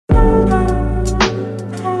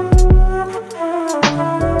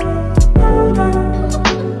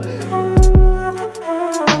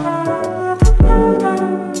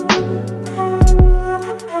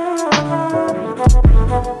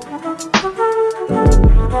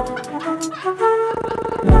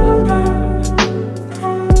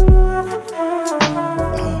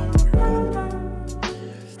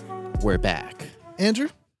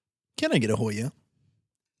Can I get a Hoya?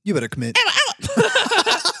 You better commit.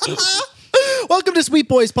 Welcome to Sweet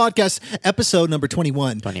Boys Podcast, episode number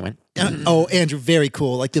 21. 21. Oh, Andrew, very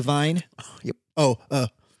cool. Like Divine? Yep. Oh,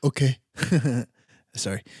 okay.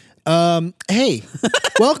 Sorry. Hey,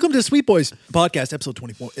 welcome to Sweet Boys Podcast, episode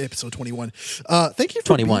 21. Thank you for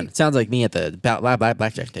 21. Sounds like me at the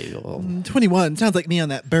blackjack table. 21. Sounds like me on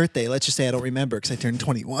that birthday. Let's just say I don't remember because I turned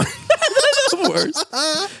 21. Worse.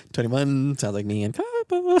 21 sounds like me in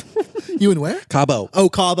Cabo. You in where? Cabo. Oh,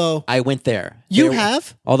 Cabo. I went there. You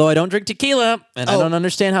have? Although I don't drink tequila, and I don't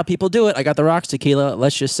understand how people do it. I got the rocks tequila.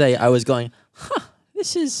 Let's just say I was going,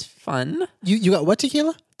 this is fun. You got what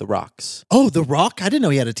tequila? The rocks. Oh, the Rock? I didn't know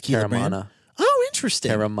he had a tequila brand. Terramana. Oh,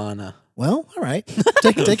 interesting. Terramana. Well, all right.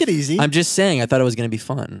 Take it easy. I'm just saying, I thought it was going to be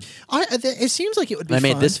fun. It seems like it would be And I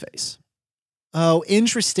fun. made this face. Oh,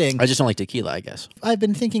 interesting. I just don't like tequila, I guess. I've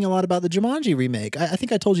been thinking a lot about the Jumanji remake. I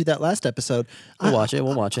think I told you that last episode. We'll watch it.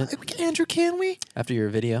 We'll watch it. Andrew, can we? After your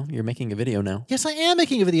video. You're making a video now. Yes, I am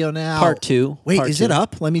making a video now. Part 2. Wait, Part is 2. it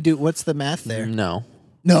up? Let me do, what's the math there? No.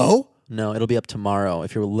 No? No, it'll be up tomorrow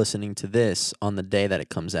if you're listening to this on the day that it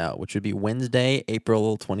comes out, which would be Wednesday,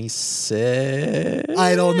 April 26th.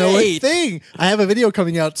 I don't know a thing. I have a video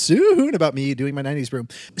coming out soon about me doing my 90s room.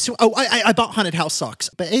 So, I bought Haunted House socks,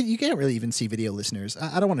 but you can't really even see video listeners.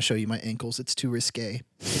 I don't want to show you my ankles. It's too risque.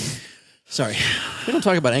 Sorry. We don't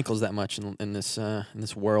talk about ankles that much in this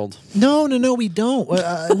world. No, we don't. We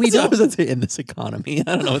I don't. was going to say in this economy.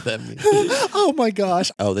 I don't know what that means. Oh, my gosh.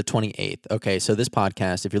 Oh, the 28th. Okay, so this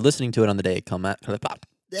podcast, if you're listening to it on the day it come out,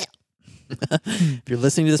 if you're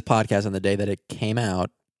listening to this podcast on the day that it came out,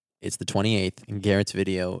 it's the 28th, and Garrett's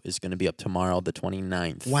video is going to be up tomorrow, the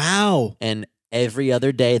 29th. Wow. And every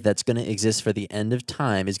other day that's going to exist for the end of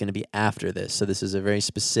time is going to be after this. So this is a very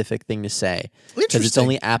specific thing to say. Because it's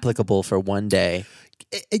only applicable for one day.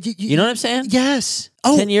 You know what I'm saying? Yes.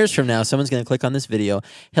 10 years from now, someone's going to click on this video.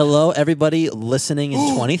 Hello, everybody listening in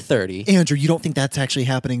 2030. Andrew, you don't think that's actually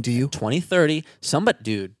happening, do you? 2030.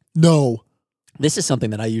 Dude, No. this is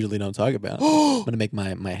something that I usually don't talk about. I'm going to make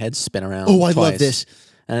my head spin around Oh, I twice. love this.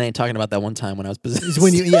 And I ain't talking about that one time when I was possessed.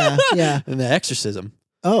 When you, yeah. In The Exorcism.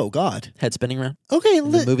 Oh, God. Head spinning around. Okay.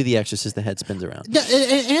 In the movie The Exorcist, the head spins around. Yeah,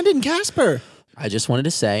 and in Casper. I just wanted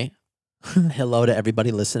to say hello to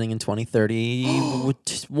everybody listening in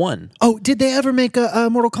 2031. Oh, did they ever make a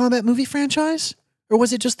Mortal Kombat movie franchise? Or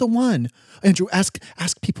was it just the one? Andrew, ask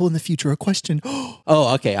people in the future a question.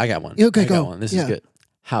 Oh, okay. I got one. Okay, I got go. one. This Yeah. is good.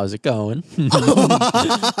 How's it going?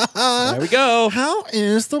 There we go. How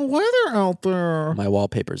is the weather out there? My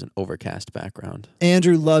wallpaper is an overcast background.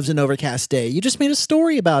 Andrew loves an overcast day. You just made a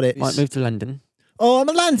story about it. Might move to London. Oh, I'm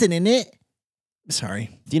a London in it.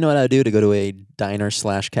 Sorry. Do you know what I would do to go to a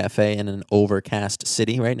diner/cafe in an overcast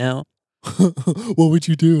city right now? What would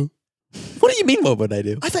you do? What do you mean, what would I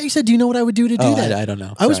do? I thought you said, do you know what I would do to do that? I don't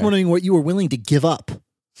know. I was Sorry. wondering what you were willing to give up.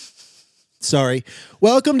 Sorry.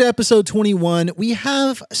 Welcome to episode 21. We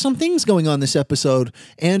have some things going on this episode.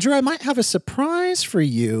 Andrew, I might have a surprise for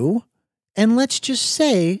you. And let's just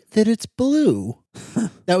say that it's blue.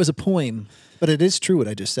 That was a poem, but it is true what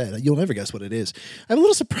I just said. You'll never guess what it is. I have a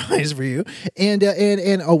little surprise for you. And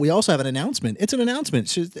we also have an announcement. It's an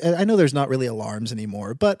announcement. I know there's not really alarms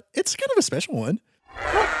anymore, but it's kind of a special one.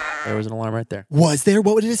 There was an alarm right there. Was there?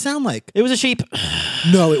 What did it sound like? It was a sheep.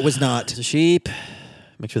 No, it was not. It's a sheep.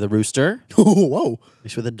 Mixed with a rooster. Whoa.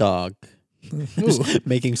 Mixed with a dog. Ooh. Just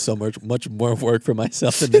making so much more work for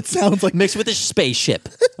myself than It sounds like mixed with a spaceship.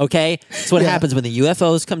 Okay, that's what happens when the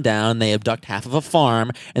UFOs come down. They abduct half of a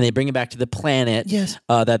farm and they bring it back to the planet. Yes.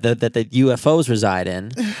 That the UFOs reside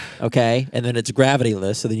in. Okay, and then it's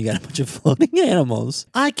gravityless. So then you got a bunch of floating animals.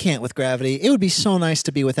 I can't with gravity. It would be so nice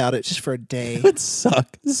to be without it just for a day. It would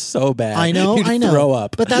suck so bad. I know, You'd I know. Throw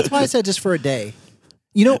up. But that's why I said just for a day.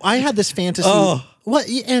 You know, I had this fantasy. Oh. What,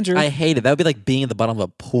 Andrew? I hate it. That would be like being at the bottom of a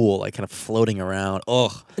pool, like kind of floating around.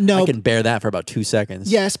 Ugh. No. I can bear that for about 2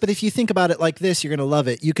 seconds. Yes, but if you think about it like this, you're going to love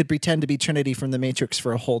it. You could pretend to be Trinity from The Matrix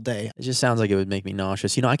for a whole day. It just sounds like it would make me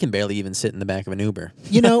nauseous. You know, I can barely even sit in the back of an Uber.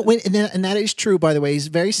 You know, and that is true, by the way. He's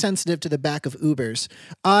very sensitive to the back of Ubers.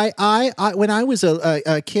 I when I was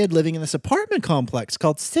a kid living in this apartment complex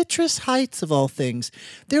called Citrus Heights, of all things,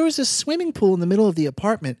 there was a swimming pool in the middle of the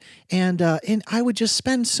apartment, and I would just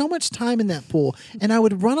spend so much time in that pool, and I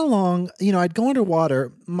would run along. You know, I'd go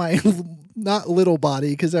underwater. My not little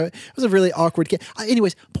body, because I was a really awkward kid.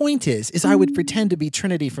 Anyways, point is I would pretend to be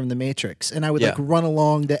Trinity from The Matrix, and I would like run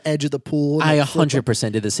along the edge of the pool. I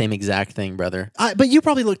 100% did the same exact thing, brother. But you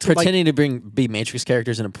probably looked pretending to be Matrix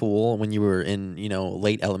characters in a pool when you were in,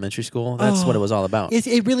 late elementary school. That's what it was all about.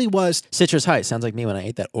 It really was. Citrus Heights sounds like me when I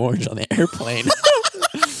ate that orange on the airplane.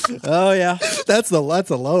 Oh yeah, that's a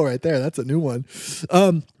low right there. That's a new one.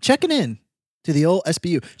 Checking in to the old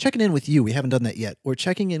SBU. Checking in with you. We haven't done that yet. We're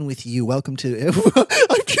checking in with you. Welcome to.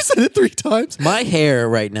 I've said it 3 times. My hair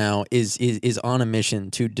right now is on a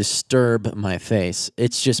mission to disturb my face.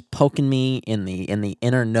 It's just poking me in the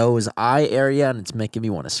inner nose eye area, and it's making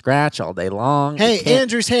me want to scratch all day long. Hey,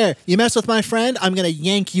 Andrew's hair. You mess with my friend, I'm gonna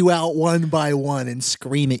yank you out one by one and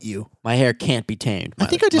scream at you. My hair can't be tamed. I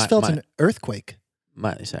think I just felt an earthquake.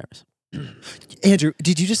 Miley Cyrus. Andrew,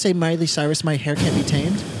 did you just say Miley Cyrus? My hair can't be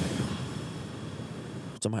tamed.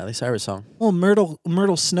 It's a Miley Cyrus song. Well, Myrtle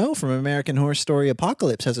Snow from American Horror Story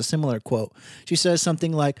Apocalypse has a similar quote. She says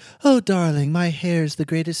something like, "Oh, darling, my hair's the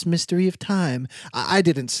greatest mystery of time." I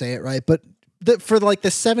didn't say it right, but for like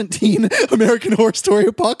the 17 American Horror Story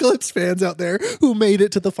Apocalypse fans out there who made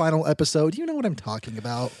it to the final episode, you know what I'm talking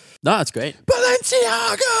about. No, it's great.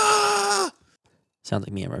 Balenciaga! Sounds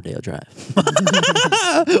like me and Rodeo Drive.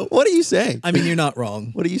 What are you saying? I mean, you're not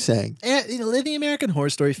wrong. What are you saying? And, the American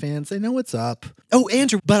Horror Story fans, they know what's up. Oh,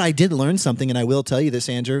 Andrew, but I did learn something, and I will tell you this,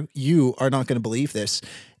 Andrew. You are not going to believe this.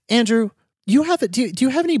 Andrew, do you have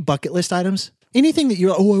any bucket list items? Anything that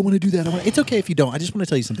you're, I want to do that. It's okay if you don't. I just want to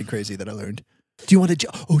tell you something crazy that I learned. Do you want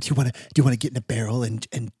to get in a barrel and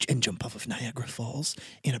jump off of Niagara Falls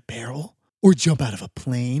in a barrel? Or jump out of a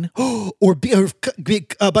plane, or be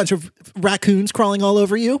a bunch of raccoons crawling all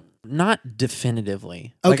over you? Not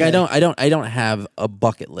definitively. Okay. Like I don't have a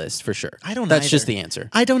bucket list for sure. I don't. That's either. just the answer.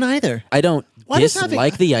 I don't either. I don't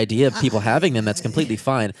dislike the idea of people having them. That's completely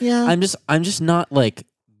fine. Yeah. I'm just not like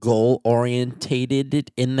goal orientated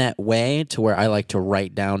in that way to where I like to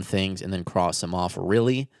write down things and then cross them off.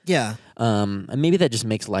 Really. Yeah. And maybe that just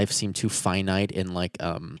makes life seem too finite and like you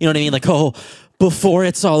know what I mean? Like, before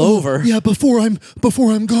it's all over. Yeah, before I'm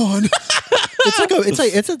gone.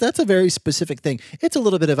 That's a very specific thing. It's a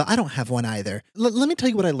little bit of I don't have one either. Let me tell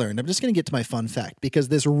you what I learned. I'm just going to get to my fun fact because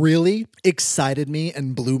this really excited me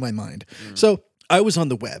and blew my mind. So I was on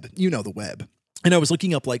the web. You know the web. And I was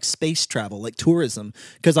looking up like space travel, like tourism,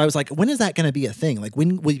 because I was like, when is that going to be a thing? Like,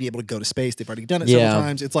 when will you be able to go to space? They've already done it several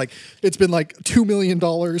times. It's been like $2 million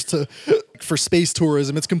for space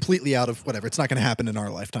tourism. It's completely out of whatever. It's not going to happen in our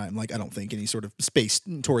lifetime. Like, I don't think any sort of space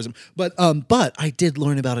tourism. But I did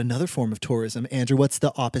learn about another form of tourism. Andrew, what's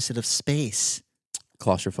the opposite of space?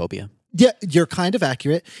 Claustrophobia. Yeah, you're kind of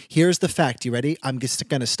accurate. Here's the fact. You ready? I'm just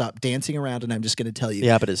going to stop dancing around and I'm just going to tell you. The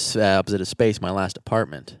opposite of space, my last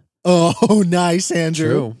apartment. Oh, nice,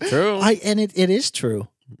 Andrew. True. And it is true.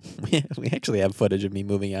 We actually have footage of me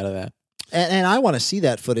moving out of that. And I want to see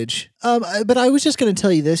that footage. But I was just going to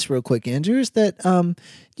tell you this real quick, Andrew, is that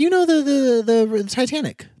you know the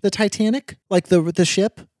Titanic? The Titanic? Like the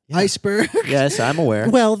ship? Yeah. Iceberg? Yes, I'm aware.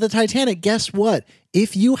 Well, the Titanic, guess what?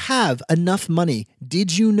 If you have enough money,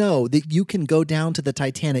 did you know that you can go down to the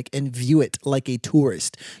Titanic and view it like a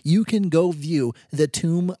tourist? You can go view the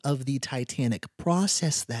tomb of the Titanic.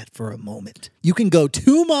 Process that for a moment. You can go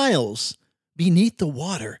 2 miles beneath the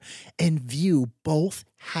water and view both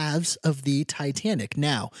halves of the Titanic.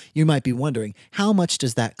 Now, you might be wondering, how much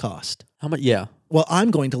does that cost? How much? Yeah. Well,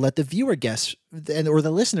 I'm going to let the viewer guess, or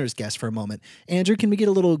the listeners guess for a moment. Andrew, can we get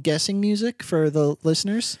a little guessing music for the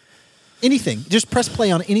listeners? Anything. Just press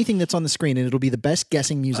play on anything that's on the screen, and it'll be the best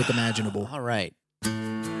guessing music imaginable. All right.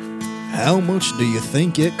 How much do you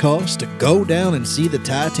think it costs to go down and see the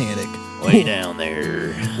Titanic? Way down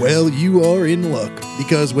there. Well, you are in luck,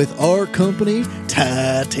 because with our company,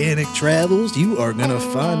 Titanic Travels, you are going to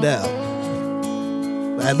find out.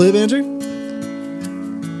 Ad lib, Andrew?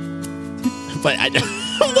 But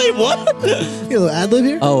wait, what? You know, ad lib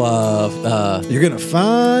here? You're going to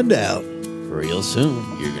find out. Real soon,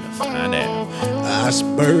 you're going to find out.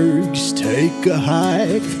 Icebergs take a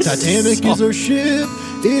hike. Titanic is our ship.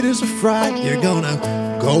 It is a fright. You're going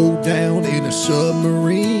to go down in a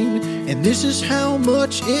submarine. And this is how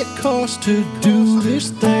much it costs to do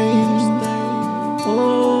this thing.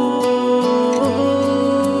 Oh,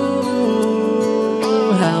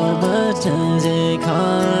 how much does it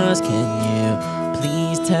cost? Can you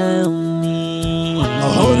please tell me?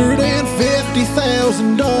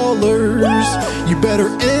 $150,000. You better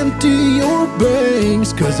empty your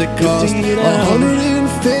banks, cause it costs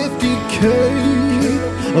 $150K.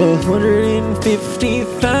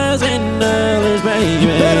 $150,000, baby. You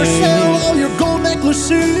better sell all your gold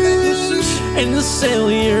necklaces and sell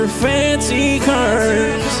your fancy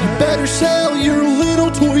cars. You better sell your little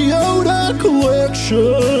Toyota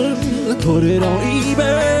collection. Put it on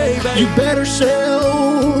eBay, baby. You better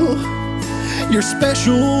sell your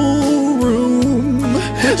special room.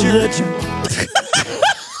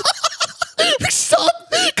 Stop!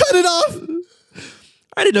 Cut it off!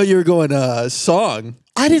 I didn't know you were going song.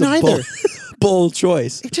 I didn't either. Bold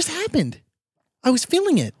choice. It just happened. I was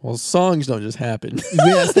feeling it. Well, songs don't just happen.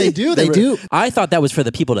 Yes, they do. They do. I thought that was for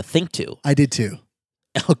the people to think to. I did too.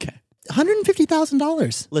 Okay.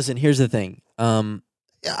 $150,000. Listen, here's the thing.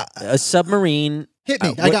 A submarine. Hit me.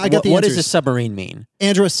 I got the answers. What does a submarine mean?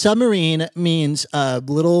 Andrew, a submarine means a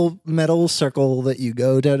little metal circle that you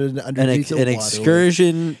go down underneath the water. An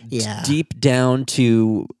excursion deep down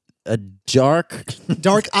to a dark,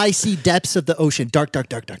 icy depths of the ocean. Dark.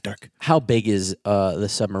 How big is the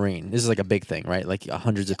submarine? This is like a big thing, right? Like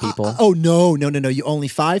hundreds of people? No. You only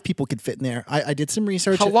 5 people could fit in there. I did some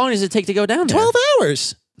research. How long does it take to go down there? 12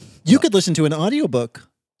 hours. You could listen to an audiobook.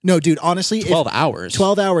 No, dude, honestly. 12 hours?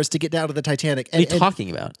 12 hours to get down to the Titanic. What are you talking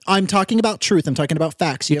about? I'm talking about truth. I'm talking about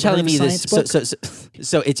facts. You're telling me this.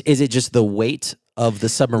 So is it just the weight of the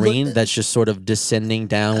submarine that's just sort of descending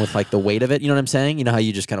down with like the weight of it? You know what I'm saying? You know how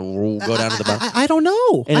you just kind of go down to the bottom? I don't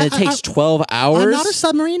know. And it takes 12 hours? I'm not a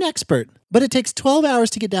submarine expert, but it takes 12 hours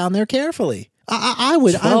to get down there carefully. I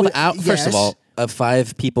would. 12 hours? Yes. First of all, a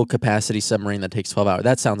 5 people capacity submarine that takes 12 hours.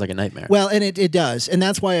 That sounds like a nightmare. Well, and it does. And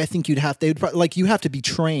that's why I think you have to be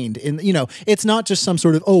trained in, it's not just some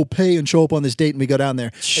sort of, pay and show up on this date and we go down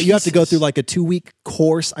there. Jesus. You have to go through like a 2-week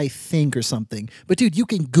course, I think, or something. But dude, you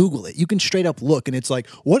can Google it. You can straight up look and it's like,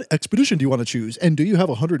 what expedition do you want to choose? And do you have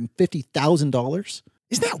 $150,000?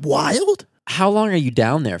 Isn't that wild? How long are you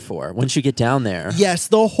down there for? Once you get down there? Yes,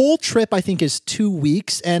 the whole trip I think is 2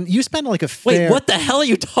 weeks, and you spend like a fair. Wait, what the hell are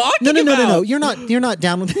you talking about? No. You're not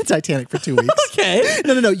down with the Titanic for 2 weeks. Okay.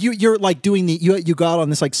 No. You're like doing you go out on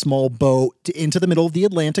this like small boat into the middle of the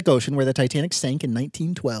Atlantic Ocean where the Titanic sank in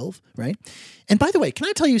 1912, right? And by the way, can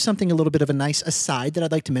I tell you something, a little bit of a nice aside that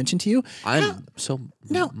I'd like to mention to you? I'm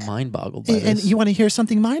mind-boggled by this. And you want to hear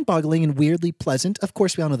something mind-boggling and weirdly pleasant? Of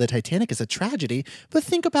course, we all know the Titanic is a tragedy, but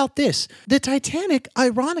think about this. The Titanic,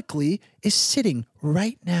 ironically, is sitting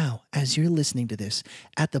right now, as you're listening to this,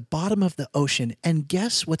 at the bottom of the ocean, and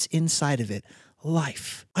guess what's inside of it?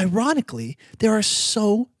 Life. Ironically, there are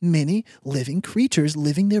so many living creatures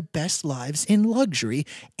living their best lives in luxury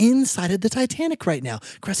inside of the Titanic right now.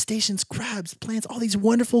 Crustaceans, crabs, plants, all these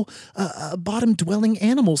wonderful bottom-dwelling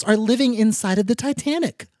animals are living inside of the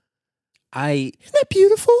Titanic. Isn't that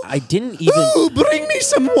beautiful? I didn't even... Oh, bring me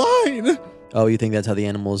some wine! Oh, you think that's how the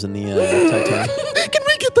animals in the Titanic... Can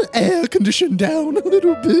we get the air conditioned down a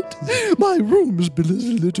little bit? My room's been a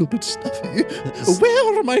little bit stuffy.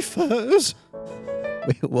 Where are my furs?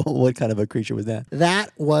 Wait, what kind of a creature was that?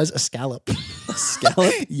 That was a scallop. A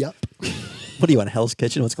scallop? Yep. What are you on, Hell's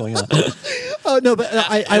Kitchen? What's going on? Oh, no, but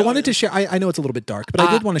I wanted to share. I know it's a little bit dark, but I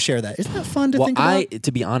did want to share that. Isn't that fun to think about?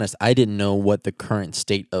 To be honest, I didn't know what the current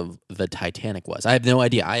state of the Titanic was. I have no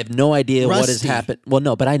idea. I have no idea what has happened. Well,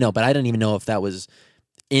 no, but I know. But I didn't even know if that was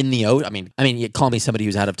in the ocean. I mean, you call me somebody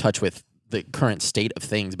who's out of touch with the current state of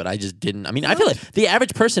things, but I just didn't. I mean, I feel like the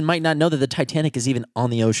average person might not know that the Titanic is even on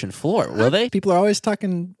the ocean floor, will they? People are always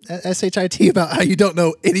talking SHIT about how you don't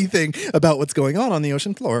know anything about what's going on the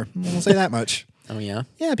ocean floor. We'll say that much. Oh, yeah?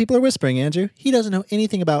 Yeah, people are whispering, Andrew. He doesn't know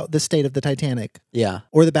anything about the state of the Titanic. Yeah.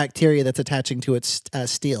 Or the bacteria that's attaching to its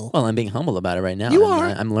steel. Well, I'm being humble about it right now. You are.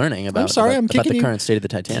 I'm learning about, I'm about the current state of the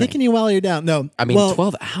Titanic. Kicking you while you're down. No. I mean,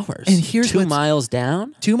 12 hours. And here's 2 miles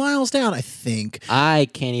down? 2 miles down, I think. I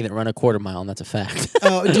can't even run a quarter mile, and that's a fact.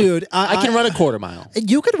 Oh, dude. I can run a quarter mile.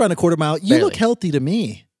 You could run a quarter mile. You look healthy to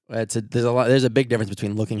me. There's a big difference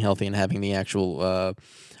between looking healthy and having the actual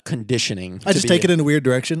conditioning. I just take it in a weird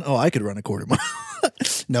direction. Oh, I could run a quarter mile.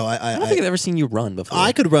 No, I don't think I've ever seen you run before.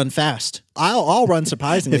 I could run fast. I'll run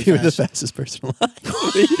surprisingly fast. You're the fastest person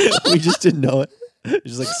alive. We just didn't know it. You're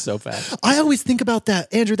just like so fast. I always think about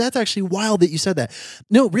that. Andrew, that's actually wild that you said that.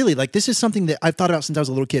 No, really, like this is something that I've thought about since I was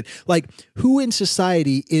a little kid. Like who in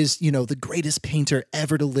society is, the greatest painter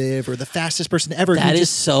ever to live or the fastest person ever? That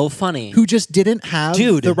is so funny. Who just didn't have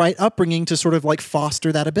the right upbringing to sort of like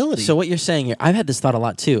foster that ability. So what you're saying here, I've had this thought a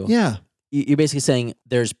lot too. Yeah. You're basically saying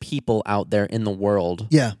there's people out there in the world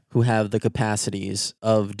who have the capacities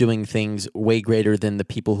of doing things way greater than the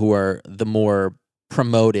people who are the more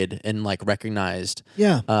promoted and like recognized.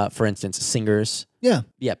 Yeah. For instance, singers. Yeah.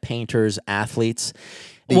 Yeah. Painters, athletes.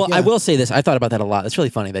 Well, I will say this. I thought about that a lot. It's really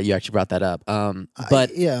funny that you actually brought that up.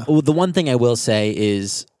 But the one thing I will say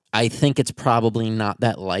is I think it's probably not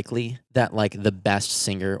that likely that like the best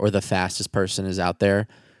singer or the fastest person is out there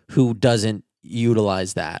who doesn't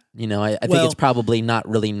utilize that. I think it's probably not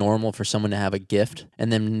really normal for someone to have a gift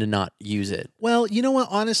and then to not use it. Well, you know what?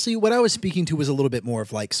 Honestly, what I was speaking to was a little bit more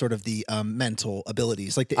of like sort of the mental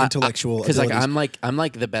abilities, like the intellectual abilities. Because I'm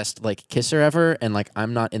like the best like kisser ever, and like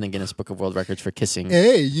I'm not in the Guinness Book of World Records for kissing.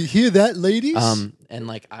 Hey, you hear that, ladies? and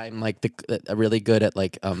like I'm like really good at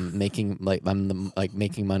like making like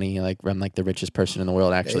making money, like I'm like the richest person in the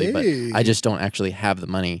world actually, but I just don't actually have the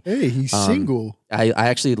money. Hey, he's single. I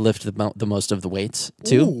actually lift the most of the weights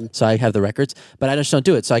too, so I have the records, but I just don't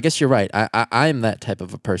do it. So I guess you're right. I'm that type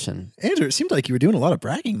of a person. Andrew, it seemed like you were doing a lot of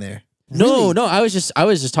bragging there. No, I was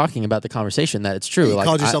just talking about the conversation that it's true. You like,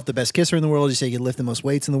 called yourself the best kisser in the world. You said you could lift the most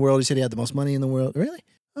weights in the world. You said you had the most money in the world. Really?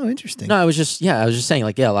 Oh, interesting. No, I was just saying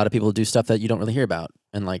like, yeah, a lot of people do stuff that you don't really hear about,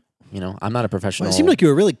 and like, you know, I'm not a professional. Well, it seemed like you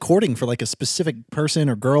were really courting for like a specific person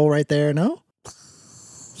or girl right there. No?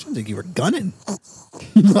 Sounds like you were gunning.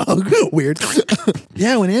 Oh, weird.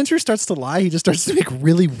 Yeah, when Andrew starts to lie, he just starts to make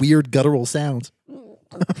really weird guttural sounds. Oh,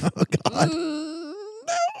 God.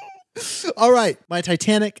 All right, my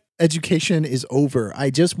Titanic education is over. I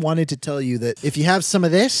just wanted to tell you that if you have some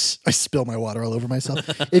of this, I spill my water all over myself.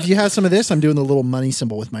 If you have some of this, I'm doing the little money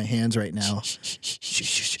symbol with my hands right now.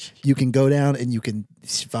 You can go down and you can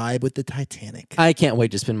vibe with the Titanic. I can't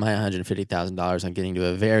wait to spend my $150,000 on getting to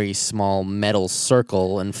a very small metal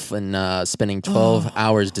circle and spending 12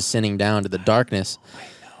 hours descending down to the darkness.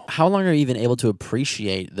 How long are you even able to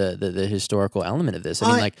appreciate the historical element of this?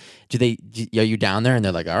 I mean, like, are you down there and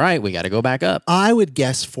they're like, all right, we got to go back up? I would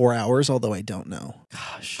guess 4 hours, although I don't know.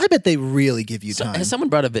 Gosh. I bet they really give you time. Has someone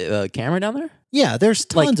brought a camera down there? Yeah, there's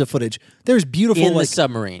tons of footage. There's beautiful in the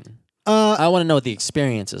submarine. I want to know what the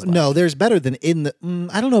experience is like. No, there's better than in the...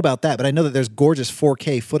 I don't know about that, but I know that there's gorgeous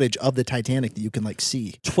 4K footage of the Titanic that you can, like,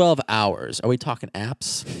 see. 12 hours. Are we talking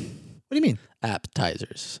apps? What do you mean?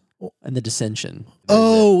 Appetizers. And the dissension.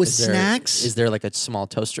 Snacks? Is there like a small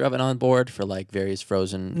toaster oven on board for like various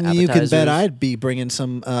frozen appetizers? You can bet I'd be bringing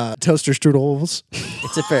some toaster strudels.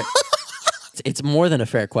 It's a fair... It's more than a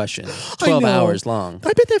fair question. 12 hours long.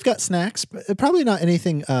 I bet they've got snacks, but probably not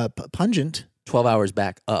anything pungent. 12 hours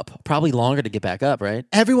back up. Probably longer to get back up, right?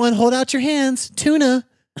 Everyone hold out your hands. Tuna.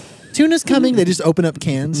 Tuna's coming. They just open up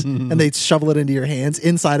cans and they shovel it into your hands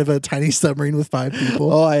inside of a tiny submarine with 5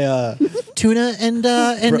 people. Oh, tuna and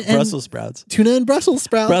Brussels sprouts. Tuna and Brussels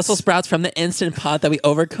sprouts. Brussels sprouts from the Instant Pot that we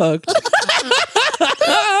overcooked.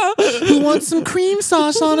 Who wants some cream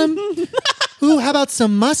sauce on them? Ooh, how about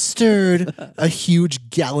some mustard? A huge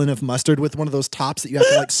gallon of mustard with one of those tops that you have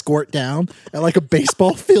to like squirt down at like a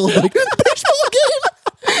baseball field, like baseball game.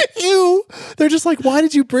 Ew. They're just like, why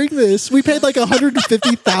did you bring this? We paid like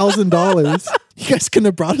 $150,000. You guys couldn't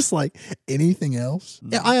have brought us like anything else.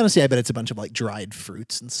 Yeah, I bet it's a bunch of like dried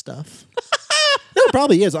fruits and stuff. No, it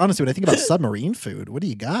probably is. Honestly, when I think about submarine food, what do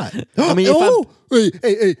you got? I mean,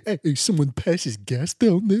 hey, someone passes gas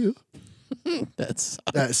down there. That's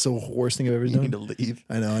so horse thing I've ever done. You need to leave.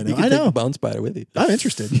 I know. You can take the bone spider with you. I'm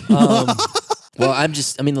interested. Well,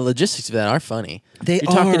 the logistics of that are funny. You're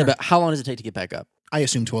talking about how long does it take to get back up? I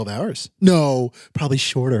assume 12 hours. No, probably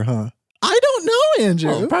shorter, huh? I don't know,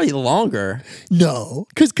 Andrew. Oh, probably longer. No,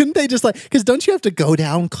 because couldn't they just because don't you have to go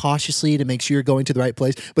down cautiously to make sure you're going to the right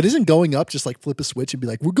place? But isn't going up just like flip a switch and be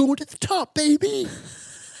like, we're going to the top, baby?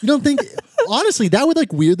 You don't think, honestly, that would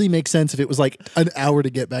like weirdly make sense if it was like an hour to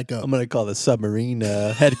get back up. I'm going to call the submarine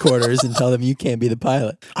headquarters and tell them you can't be the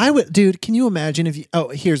pilot. I would, dude, can you imagine if you,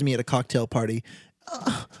 here's me at a cocktail party.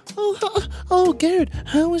 Garrett,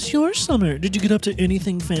 how was your summer? Did you get up to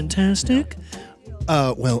anything fantastic?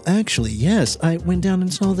 Well, actually, yes. I went down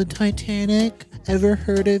and saw the Titanic. Ever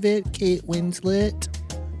heard of it? Kate Winslet.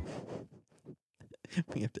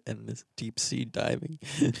 We have to end this deep sea diving.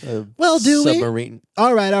 Well, do submarine. We?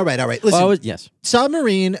 All right. Listen, yes.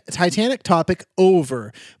 Submarine, Titanic topic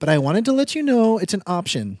over. But I wanted to let you know it's an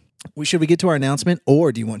option. Should we get to our announcement,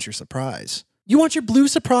 or do you want your surprise? You want your blue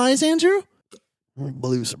surprise, Andrew?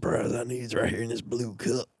 Blue surprise I need is right here in this blue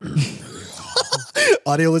cup.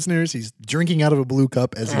 Audio listeners, he's drinking out of a blue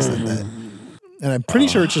cup as he said that. And I'm pretty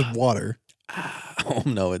sure it's just water. Oh,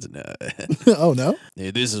 no, it's not. Oh, no?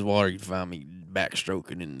 Yeah, this is water you find me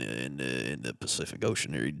backstroking in the Pacific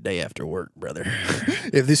Ocean every day after work, brother.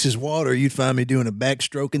 If this is water, you'd find me doing a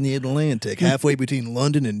backstroke in the Atlantic, halfway between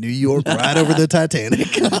London and New York, right over the Titanic.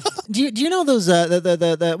 Do you know those,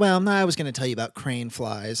 I was going to tell you about crane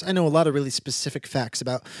flies. I know a lot of really specific facts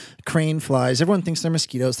about crane flies. Everyone thinks they're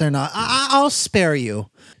mosquitoes. They're not. I'll spare you.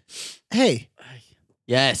 Hey.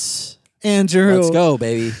 Yes. Andrew. Let's go,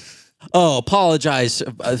 baby. Oh, apologize.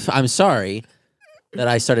 I'm sorry that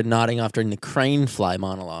I started nodding off during the crane fly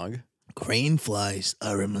monologue. Crane flies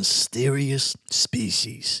are a mysterious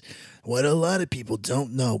species. What a lot of people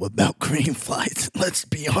don't know about crane flies, let's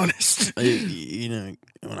be honest. You know,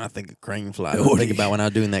 When I think of crane fly, I think about when I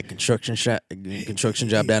was doing that construction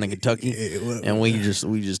job down in Kentucky, and we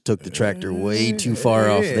just took the tractor way too far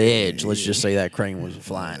off the edge. Let's just say that crane was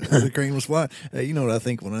flying. The crane was flying. You know what I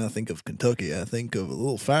think when I think of Kentucky? I think of a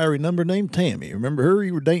little fiery number named Tammy. Remember her?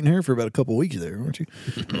 You were dating her for about a couple of weeks there, weren't you?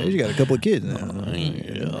 Yeah, you got a couple of kids now.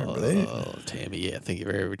 Tammy, yeah. Think of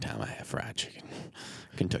her every time I have fried chicken.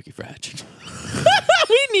 Kentucky Fried Chicken.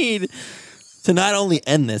 We need to not only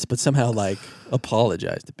end this, but somehow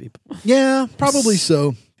apologize to people. Yeah, probably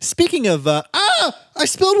so. Speaking of, I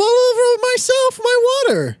spilled all over myself, my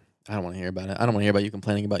water. I don't want to hear about it. I don't want to hear about you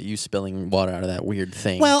complaining about you spilling water out of that weird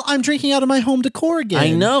thing. Well, I'm drinking out of my home decor again.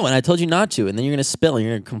 I know, and I told you not to, and then you're going to spill and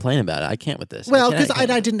you're going to complain about it. I can't with this. Well, because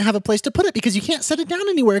I didn't have a place to put it because you can't set it down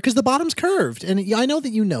anywhere because the bottom's curved. And I know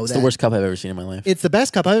that you know that. It's the worst cup I've ever seen in my life. It's the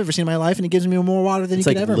best cup I've ever seen in my life, and it gives me more water than you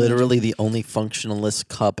could ever literally the only functionalist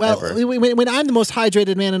cup ever. When I'm the most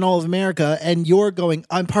hydrated man in all of America, and you're going,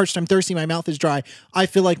 I'm parched, I'm thirsty, my mouth is dry, I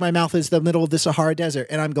feel like my mouth is the middle of the Sahara Desert,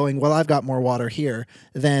 and I'm going, well, I've got more water here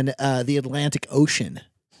than the Atlantic Ocean.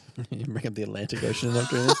 You bring up the Atlantic Ocean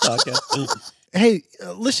after this podcast. Hey,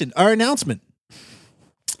 listen, our announcement.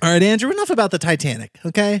 All right, Andrew, enough about the Titanic,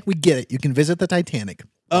 okay? We get it. You can visit the Titanic.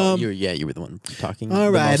 You were the one talking.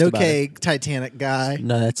 All right, okay, Titanic guy.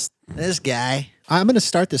 No, that's this guy. I'm going to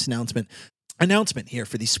start this announcement here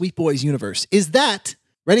for the Sweet Boys universe is that,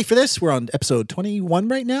 ready for this? We're on episode 21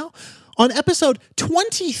 right now. On episode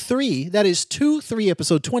 23, that is 2-3,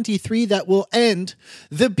 episode 23, that will end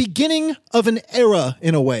the beginning of an era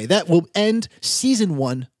in a way. That will end season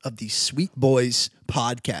 1 of the Sweet Boys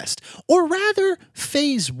podcast. Or rather,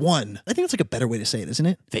 phase 1. I think that's like a better way to say it, isn't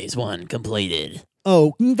it? Phase 1 completed.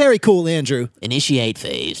 Oh, very cool, Andrew. Initiate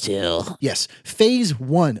phase 2. Yes, phase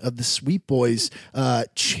 1 of the Sweet Boys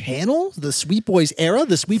channel, the Sweet Boys era,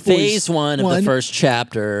 the Sweet Boys... Phase 1 of the first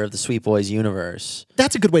chapter of the Sweet Boys universe.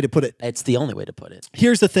 That's a good way to put it. It's the only way to put it.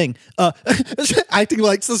 Here's the thing. Acting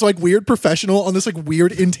like this weird professional on this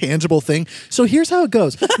weird intangible thing. So here's how it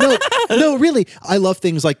goes. No, really. I love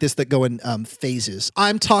things like this that go in phases.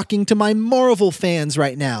 I'm talking to my Marvel fans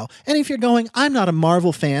right now. And if you're going, I'm not a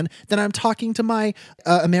Marvel fan, then I'm talking to my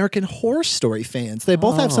American Horror Story fans. They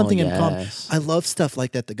both have something in common. I love stuff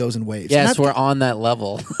like that goes in waves. Yes, we're on that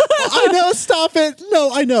level. I know, stop it.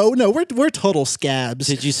 No, I know. No, we're total scabs.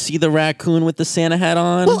 Did you see the raccoon with the Santa hat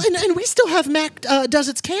on? Well, and we still have Mac Does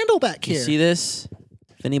Its candle back here. You see this?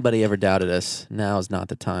 If anybody ever doubted us, now's not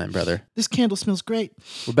the time, brother. This candle smells great.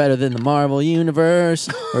 We're better than the Marvel Universe.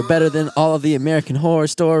 We're better than all of the American Horror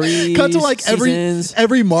Stories. Cut to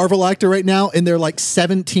every Marvel actor right now in their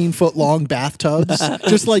 17-foot long bathtubs,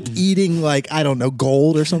 just eating I don't know,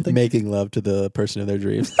 gold or something. Making love to the person of their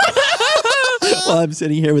dreams. While I'm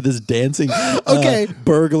sitting here with this dancing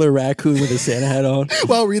burglar raccoon with a Santa hat on.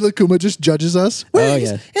 While Rila Kuma just judges us.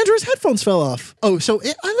 Yeah. Andrew's headphones fell off. Oh, so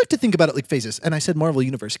I like to think about it like phases. And I said Marvel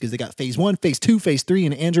Universe because they got phase 1, phase 2, phase 3,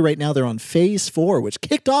 and Andrew right now they're on phase 4, which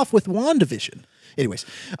kicked off with WandaVision. Anyways,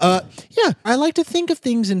 yeah, I like to think of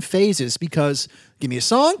things in phases because... Give me a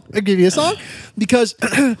song. I'll give you a song. Because...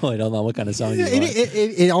 Wait, hold on. What kind of song do you want?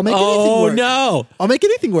 I'll make anything work. Oh, no. I'll make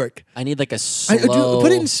anything work. I need a slow...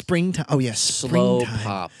 Put it in springtime. Oh, yes. Slow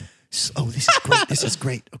pop. Oh, this is great. This is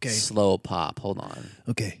great. Okay. Slow pop. Hold on.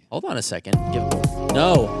 Okay. Hold on a second.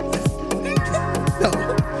 No.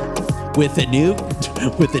 With the new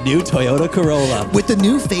Toyota Corolla. With the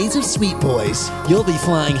new phase of Sweet Boys. You'll be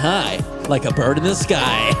flying high like a bird in the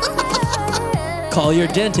sky. Call your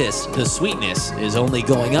dentist. The sweetness is only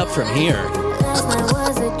going up from here.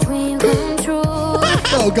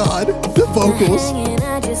 Oh, God. The vocals.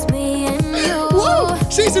 Whoa!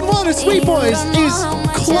 Season 1 of Sweet Boys is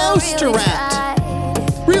close to wrapped.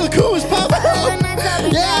 Real cool is popping up.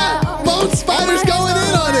 Yeah! Bone Spider's going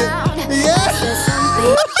in on it. Yeah!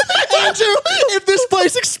 Andrew, if this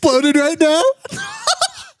place exploded right now...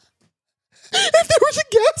 If there was a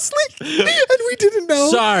gas leak and we didn't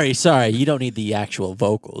know. Sorry. You don't need the actual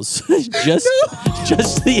vocals.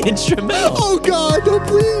 just the instrumental. Oh, God, no,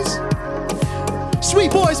 please.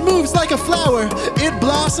 Sweet Boys moves like a flower. It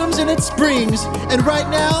blossoms and it springs. And right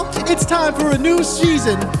now, it's time for a new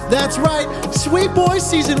season. That's right. Sweet Boys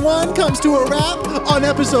Season 1 comes to a wrap on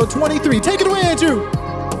episode 23. Take it away, Andrew.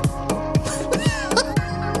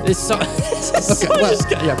 This song just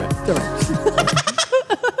got... Yeah, right.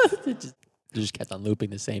 Just kept on looping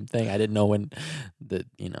the same thing. I didn't know when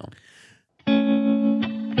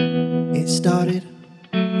It started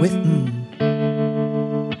with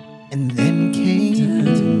and then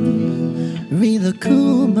came Rila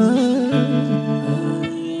Kuma.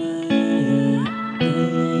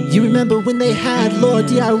 You remember when they had Lord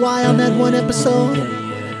DIY on that one episode?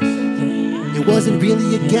 It It wasn't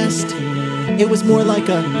really a guest. It was more like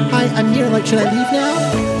a, hi, I'm here, like, should I leave now?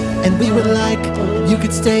 And we were like, you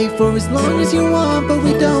could stay for as long as you want, but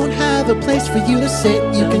we don't have a place for you to sit.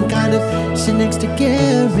 You can kind of sit next to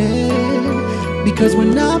Garrett, because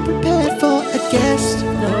we're not prepared for a guest.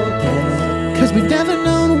 Cause we've never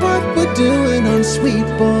known what we're doing on Sweet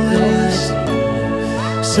Boys.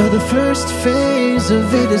 So the first phase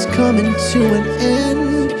of it is coming to an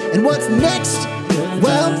end. And what's next?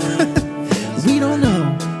 Well, we don't know.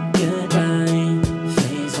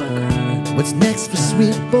 What's next for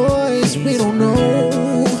Sweet Boys? We don't know.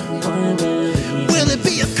 Will it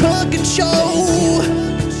be a cooking show?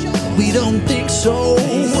 We don't think so.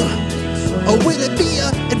 Or will it be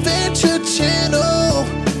an adventure channel?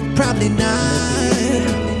 Probably not.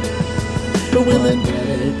 But will it be?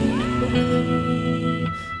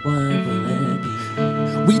 What will it be?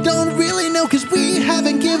 We don't really know, cause we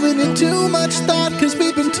haven't given it too much thought, cause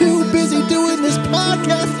we've been too busy doing this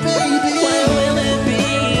podcast, baby. What will it be?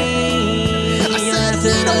 I said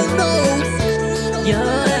we don't know.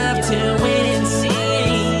 You'll have to wait and see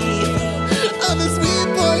on the Sweet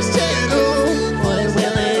Boys channel. What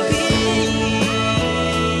will it be?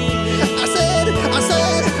 I said we don't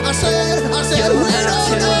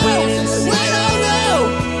know. We don't know.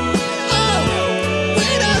 Oh, we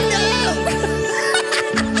don't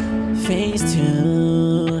know. Phase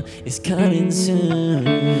 2 is coming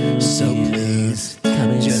soon. So please,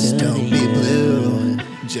 just don't be blue.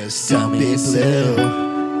 Just don't be blue.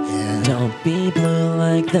 Yeah. Don't be blue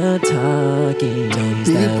like the talkies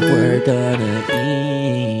that blue. We're gonna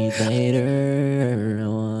eat later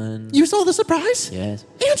on. You saw the surprise? Yes.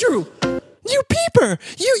 Andrew! You peeper!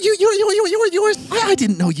 Yours. I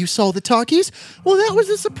didn't know you saw the talkies. Well, that was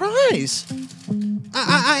a surprise.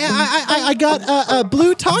 I got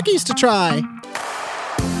blue talkies to try.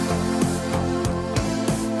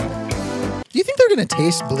 Do you think they're gonna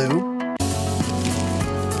taste blue?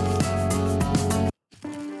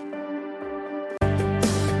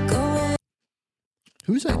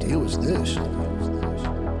 Whose idea was this?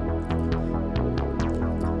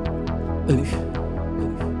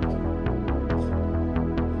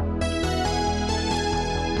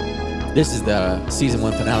 This is the season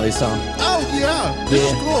 1 finale song. Oh yeah, this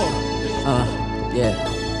is cool. Yeah.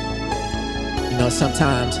 You know,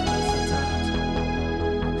 sometimes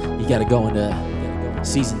you gotta go into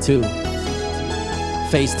season 2,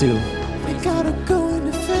 phase 2. We gotta go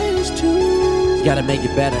into phase 2. You gotta make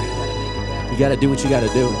it better. You gotta do what you gotta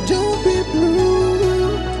do. Don't be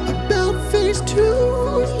blue about phase 2,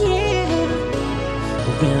 yeah.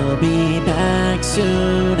 We'll be back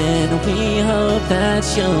soon, and we hope that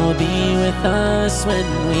you'll be with us when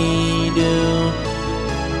we do.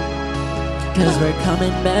 Cause we're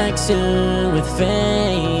coming back soon with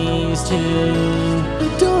phase 2. We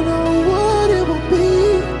don't know what it will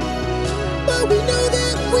be, but we know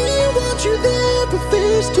that we want you there for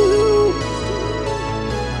phase 2.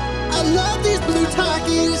 I love these blue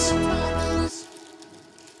talkies.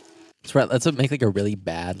 That's right. Let's make like a really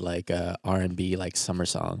bad like R&B like summer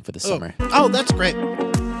song for the summer. Oh, that's great.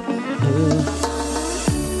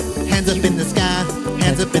 Hands up in the sky,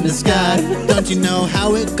 hands up in the sky. Don't you know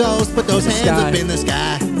how it goes? Put those hands up in the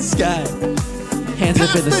sky. Hands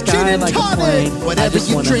up in the sky like a plane. Whatever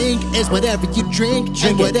you drink is whatever you drink,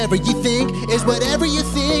 and whatever you think is whatever you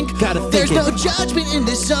think. There's no judgment in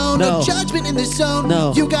this zone. No judgment in this zone.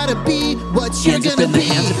 No. You gotta be what you're gonna be.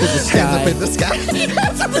 Hands up in the sky. Hands up in the sky.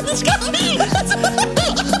 Hands up in the sky.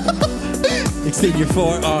 Extend your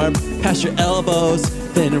forearm past your elbows,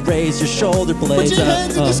 then raise your shoulder blades up. Put your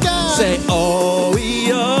hands in the sky. Say oh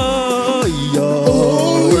yo yo.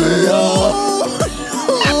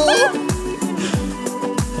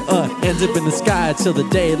 Hands up in the sky till the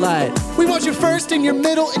daylight. We want your first and your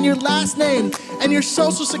middle and your last name and your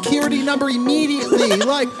social security number immediately.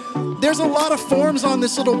 Like, there's a lot of forms on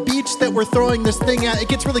this little beach that we're throwing this thing at. It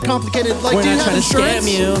gets really complicated. Like, we're do you not have trying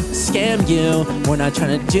insurance? to scam you. We're not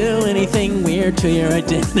trying to do anything weird to your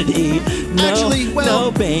identity. No, actually, well,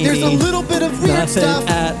 no, baby. There's a little bit of weird Nothing stuff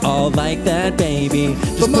at all like that, baby.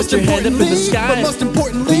 Just but put your hand up in the sky. But most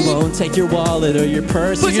importantly, we won't take your wallet or your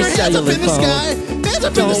purse or your cellular phone. Put your hands up in the sky. Hands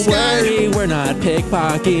up in the sky. Don't worry, we're not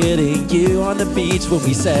pickpocketing you on the beach when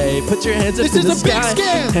we say put your hands up in the sky. This is a big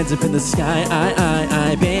scam. Hands up in the sky,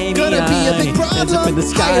 I, baby. Gonna be a big problem. Hands up in the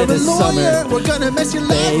sky Hire this a lawyer. summer. We're gonna mess your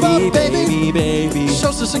life up, baby. Baby.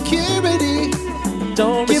 Social security.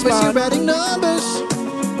 Don't give respond. us your routing numbers.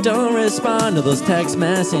 Don't respond to those text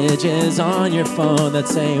messages on your phone that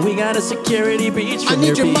say we got a security breach from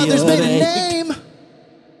your I need your mother's maiden name.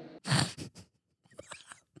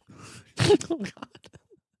 Oh God.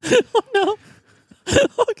 Oh no.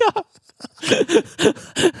 Oh God.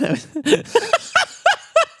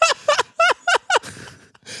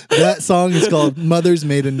 song is called Mother's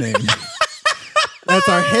Maiden Name. That's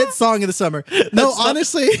our hit song of the summer. No,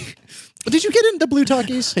 honestly, did you get into Blue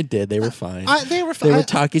Talkies? I did. They were fine. They were fine. They were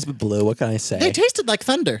Talkies but blue. What can I say? They tasted like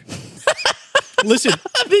thunder. Listen,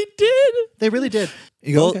 they did. They really did.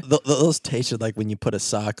 You go, okay. Those tasted like when you put a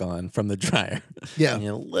sock on from the dryer. Yeah. And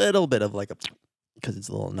a little bit of like a, because it's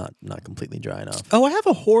a little not completely dry enough. Oh, I have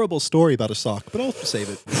a horrible story about a sock, but I'll save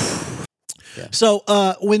it. Yeah. So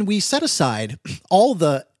when we set aside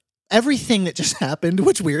everything that just happened,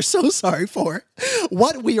 which we are so sorry for,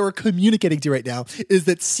 what we are communicating to right now is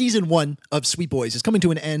that season 1 of Sweet Boys is coming to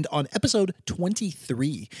an end on episode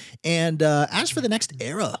 23. And as for the next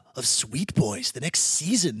era of Sweet Boys, the next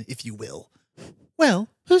season, if you will, well,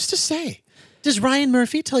 who's to say? Does Ryan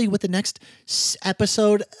Murphy tell you what the next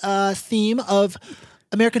episode theme of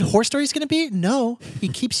American Horror Story is going to be? No, he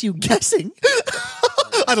keeps you guessing.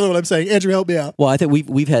 I don't know what I'm saying. Andrew, help me out. Well, I think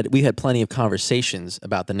we've had plenty of conversations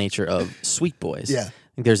about the nature of Sweet Boys. Yeah.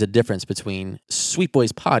 I think there's a difference between Sweet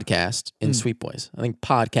Boys podcast and Sweet Boys. I think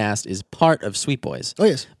podcast is part of Sweet Boys. Oh,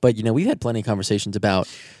 yes. But, we've had plenty of conversations about...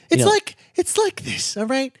 It's like this, all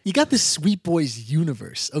right? You got this Sweet Boys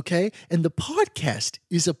universe, okay? And the podcast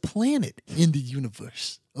is a planet in the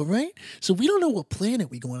universe, all right? So we don't know what planet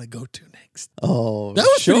we want to go to next. Oh, that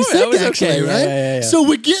was pretty sick, actually, okay. right? Yeah.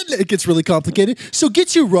 So it gets really complicated. So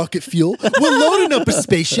get your rocket fuel. We're loading up a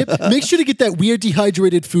spaceship. Make sure to get that weird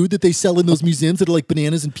dehydrated food that they sell in those museums that are like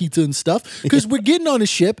bananas and pizza and stuff, because we're getting on a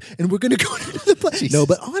ship and we're going to go to the place. No,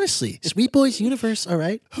 but honestly, Sweet Boys universe, all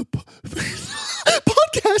right?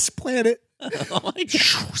 Podcast planet. Oh my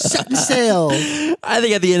God. Setting sail. I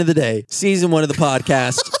think at the end of the day, season 1 of the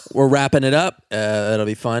podcast, we're wrapping it up. That'll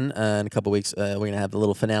be fun. In a couple weeks, we're going to have the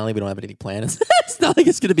little finale. We don't have anything planned. It's not like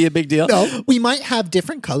it's going to be a big deal. No, we might have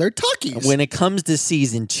different colored talkies. When it comes to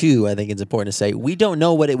season 2, I think it's important to say we don't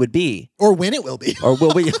know what it would be. Or when it will be. Or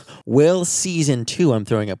will season 2, I'm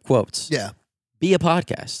throwing up quotes. Yeah. Be a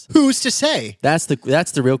podcast. Who's to say? That's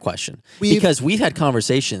the real question. Because we've had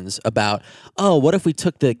conversations about, what if we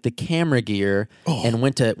took the camera gear and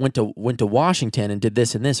went to Washington and did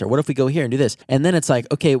this and this, or what if we go here and do this? And then it's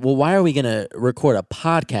like, okay, well, why are we going to record a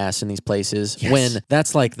podcast in these places when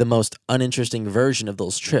that's like the most uninteresting version of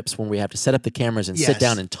those trips when we have to set up the cameras and sit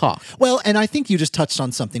down and talk? Well, and I think you just touched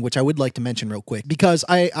on something which I would like to mention real quick, because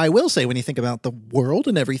I will say, when you think about the world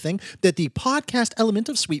and everything, that the podcast element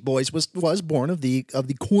of Sweet Boys was born of the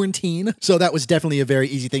quarantine. So that was definitely a very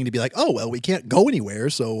easy thing to be like, oh, well, we can't go anywhere.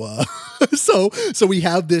 So so we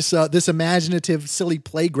have this imaginative, silly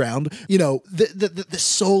playground. The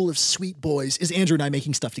soul of Sweet Boys is Andrew and I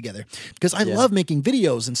making stuff together, because I love making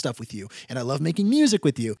videos and stuff with you, and I love making music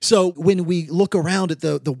with you. So when we look around at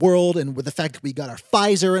the world, and with the fact that we got our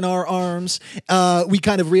Pfizer in our arms, we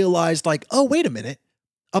kind of realized like, oh, wait a minute,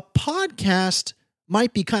 a podcast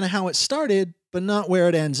might be kind of how it started, but not where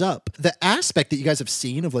it ends up. The aspect that you guys have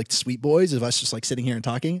seen of like Sweet Boys, of us just like sitting here and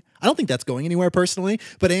talking, I don't think that's going anywhere personally.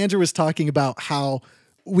 But Andrew was talking about how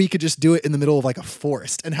we could just do it in the middle of like a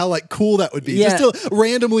forest, and how like cool that would be. Yeah. Just to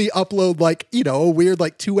randomly upload like, a weird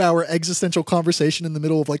like 2-hour existential conversation in the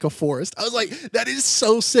middle of like a forest. I was like, that is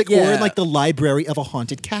so sick. Yeah. Or in like the library of a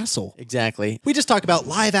haunted castle. Exactly. We just talk about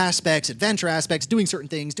live aspects, adventure aspects, doing certain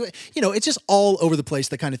things. It's just all over the place,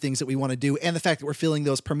 the kind of things that we want to do, and the fact that we're feeling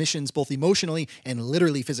those permissions both emotionally and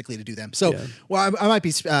literally physically to do them. So, well, I might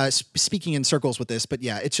be speaking in circles with this, but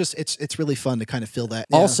yeah, it's really fun to kind of feel that.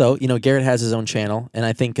 Yeah. Also, Garrett has his own channel, and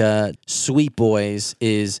I think Sweet Boys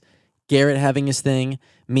is Garrett having his thing,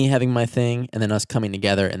 me having my thing, and then us coming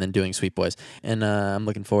together and then doing Sweet Boys. And I'm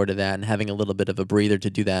looking forward to that, and having a little bit of a breather to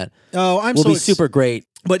do that. Oh, will be super great.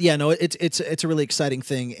 But yeah, no, it's a really exciting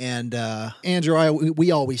thing. And Andrew,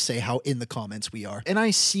 we always say how in the comments we are, and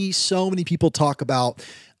I see so many people talk about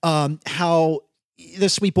how the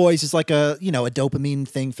Sweet Boys is like a dopamine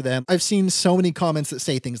thing for them. I've seen so many comments that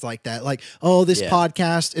say things like that, like, oh, this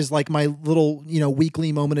podcast is like my little,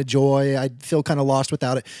 weekly moment of joy. I feel kind of lost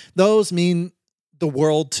without it. Those mean the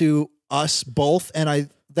world to us both. And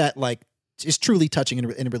that like is truly touching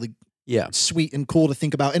and really sweet and cool to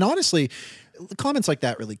think about. And honestly, comments like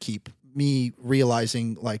that really keep me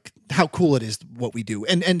realizing like how cool it is what we do,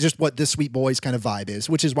 and just what the Sweet Boys kind of vibe is,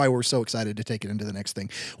 which is why we're so excited to take it into the next thing.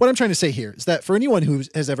 What I'm trying to say here is that for anyone who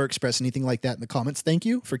has ever expressed anything like that in the comments, thank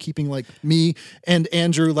you for keeping like me and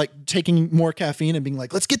Andrew like taking more caffeine and being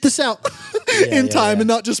like, let's get this out in time and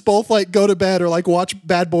not just both like go to bed or like watch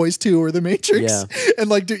Bad Boys 2 or The Matrix and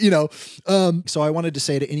like do so I wanted to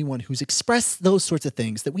say to anyone who's expressed those sorts of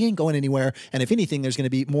things that we ain't going anywhere, and if anything, there's going to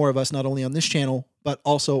be more of us not only on this channel but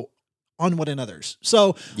also on one another's.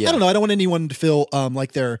 So I don't know. I don't want anyone to feel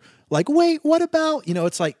like they're like, wait, what about,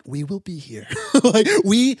 it's like, we will be here. Like,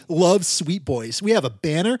 we love Sweet Boys. We have a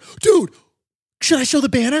banner. Dude, should I show the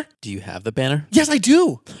banner? Do you have the banner? Yes, I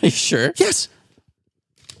do. Are you sure? Yes.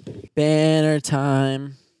 Banner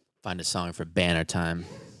time. Find a song for banner time.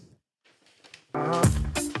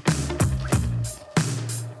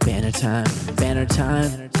 Banner time, banner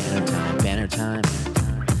time, banner time, banner time.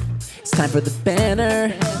 It's time for the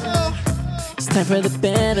banner. It's time for the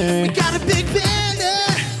banner. We got a big banner.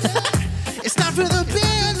 It's time for the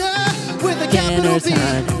banner with a capital B.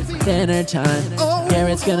 Banner time. Oh.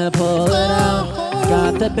 Garrett's gonna pull it out.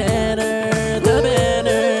 Got the banner, the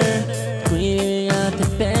banner. We got the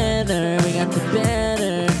banner, we got the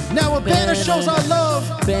banner. Now a banner shows our love.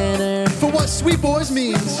 Banner. For what Sweet Boys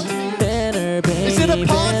means. Banner, baby. Is it a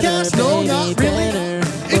podcast? No, not really.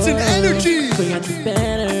 It's an energy. We got the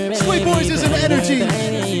banner, baby. Sweet Boys is an energy.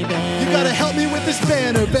 Baby. You gotta help me with this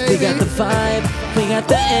banner, baby. We got the vibe, we got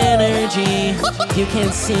the energy. You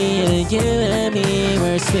can see it, you and me,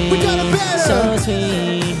 we're sweet. We got a banner. So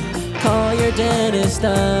sweet. Call your dentist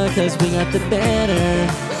up, cause we got the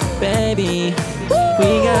banner, baby.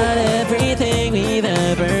 We got everything we've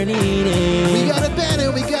ever needed. We got a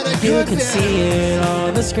banner, we got a You good can banner. see it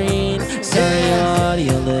on the screen. Sorry,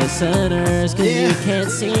 audio listeners, cause you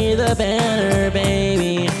can't see the banner,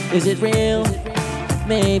 baby. Is it real?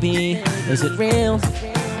 Maybe. Is it real?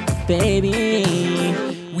 Baby.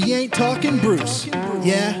 We ain't talking Bruce.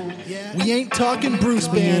 Yeah. We ain't talking Bruce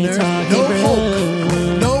Banner. talking No Bruce.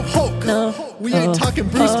 Hulk. No Hulk. No. We ain't talking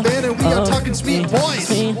Bruce Banner. We are talking Sweet Boys.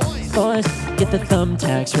 Sweet Boys. Get the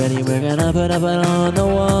thumbtacks ready. We're gonna put it on the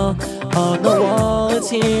wall. On the wall, it's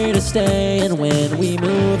here to stay. And when we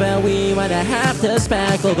move out, we might have to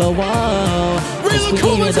spackle the wall. Raylan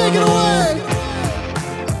Coleman, take it away.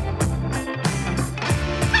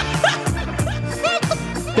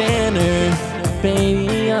 Banner,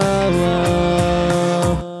 baby, I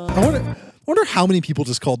wonder how many people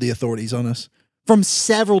just called the authorities on us from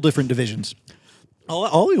several different divisions.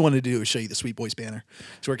 All we wanted to do was show you the Sweet Boys banner.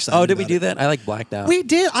 So we're excited. Oh, did we about do it. that? I like blacked out. We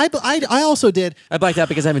did. I also did. I blacked out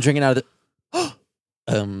because I've been drinking out of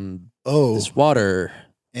the this water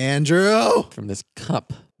Andrew. from this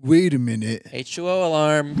cup. Wait a minute. H2O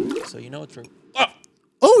alarm. So you know it's true.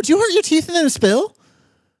 Oh, did you hurt your teeth in a spill?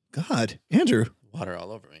 God, Andrew. Water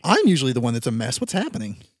all over me. I'm usually the one that's a mess. What's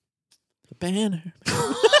happening? The banner.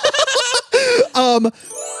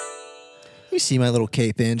 You see my little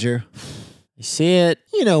cape, Andrew? You see it?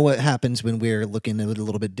 You know what happens when we're looking at it a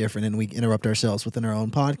little bit different and we interrupt ourselves within our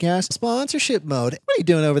own podcast? Sponsorship mode. What are you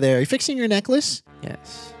doing over there? Are you fixing your necklace?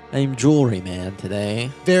 Yes. I'm jewelry man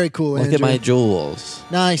today. Very cool, Andrew. Look at my jewels.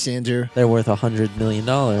 Nice, Andrew. They're worth $100 million.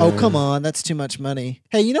 Oh, come on. That's too much money.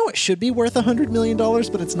 Hey, you know what should be worth $100 million,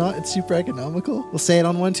 but it's not? It's super economical. We'll say it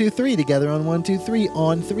on 1, 2, 3 together on 1, 2, 3.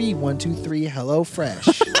 On 3, 1, 2, 3. Hello,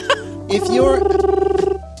 Fresh. If you're...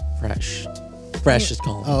 Fresh. Fresh is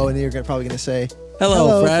calling. Oh, and you're probably going to say...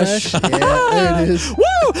 Hello, Fresh. Yeah, there it is.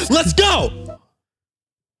 Woo! Let's go!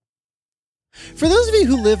 For those of you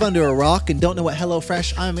who live under a rock and don't know what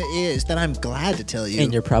HelloFresh is, then I'm glad to tell you.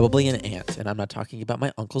 And you're probably an aunt, and I'm not talking about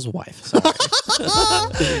my uncle's wife. Sorry.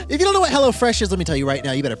 If you don't know what HelloFresh is, let me tell you right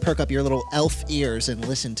now, you better perk up your little elf ears and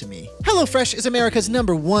listen to me. HelloFresh is America's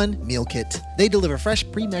 #1 meal kit. They deliver fresh,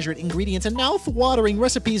 pre-measured ingredients and mouth-watering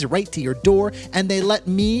recipes right to your door, and they let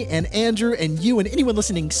me and Andrew and you and anyone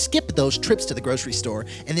listening skip those trips to the grocery store,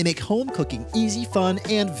 and they make home cooking easy, fun,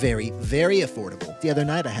 and very, very affordable. The other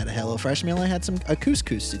night I had a HelloFresh meal. I had a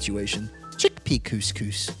couscous situation. Chickpea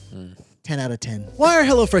couscous. 10 out of 10. Why are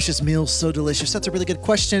HelloFresh's meals so delicious? That's a really good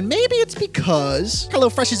question. Maybe it's because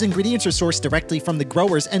HelloFresh's ingredients are sourced directly from the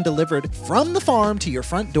growers and delivered from the farm to your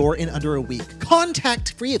front door in under a week.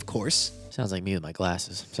 Contact-free, of course. Sounds like me with my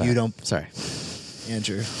glasses. Sorry. You don't... Sorry.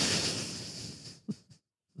 Andrew.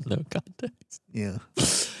 No context. Yeah.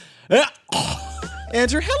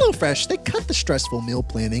 Andrew, HelloFresh, they cut the stressful meal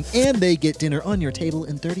planning and they get dinner on your table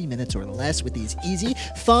in 30 minutes or less with these easy,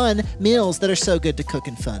 fun meals that are so good to cook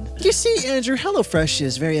and fun. You see, Andrew, HelloFresh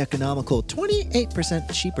is very economical, 28%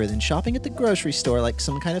 cheaper than shopping at the grocery store like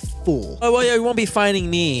some kind of fool. Oh, well, yeah, you won't be finding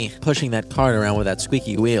me pushing that cart around with that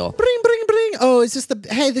squeaky wheel. Bring, bring, bring. Oh, is this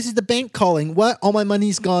this is the bank calling. What? All my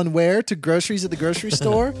money's gone where? To groceries at the grocery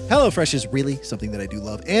store? HelloFresh is really something that I do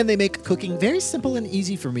love. And they make cooking very simple and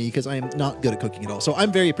easy for me because I am not good at cooking at all. So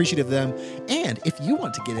I'm very appreciative of them. And if you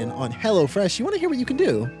want to get in on HelloFresh, you want to hear what you can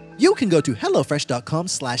do? you can go to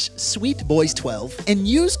HelloFresh.com/SweetBoys12 and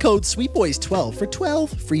use code SweetBoys12 for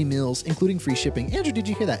 12 free meals, including free shipping. Andrew, did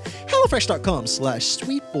you hear that?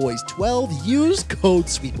 HelloFresh.com/SweetBoys12. Use code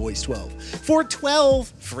SweetBoys12 for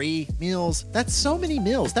 12 free meals. That's so many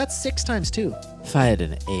meals. That's 6 times 2. If I had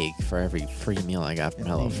an egg for every free meal I got from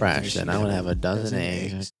HelloFresh, then I would have a dozen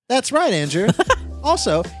eggs. That's right, Andrew.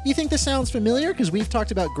 Also, you think this sounds familiar because we've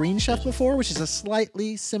talked about Green Chef before, which is a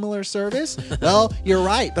slightly similar service? Well, you're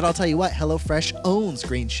right, but I'll tell you what, HelloFresh owns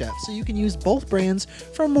Green Chef, so you can use both brands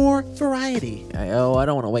for more variety. I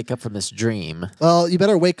don't want to wake up from this dream. Well, you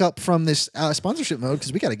better wake up from this sponsorship mode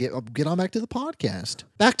because we got to get on back to the podcast.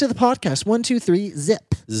 Back to the podcast. 1, 2, 3,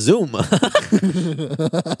 zip. Zoom.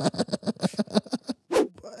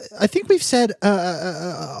 I think we've said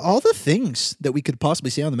all the things that we could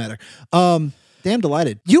possibly say on the matter. Damn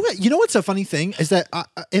delighted. You know what's a funny thing is that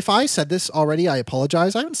if I said this already, I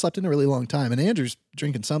apologize. I haven't slept in a really long time, and Andrew's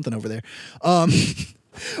drinking something over there.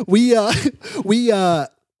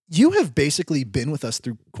 You have basically been with us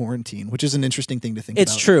through quarantine, which is an interesting thing to think about.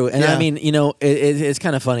 It's true, and I mean, it's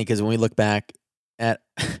kind of funny because when we look back at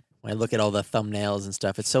when I look at all the thumbnails and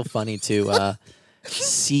stuff, it's so funny to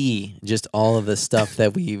see just all of the stuff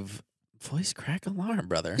that we've. Voice crack alarm,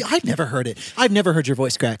 brother. Yeah, I've never heard it. I've never heard your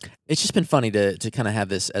voice crack. It's just been funny to kind of have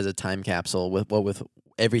this as a time capsule with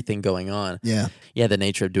everything going on. Yeah. Yeah, the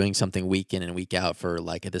nature of doing something week in and week out for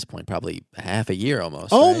like at this point probably half a year almost.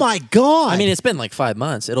 Oh right? my God. I mean, it's been like 5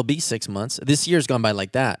 months. It'll be 6 months. This year's gone by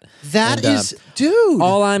like that. That is, dude.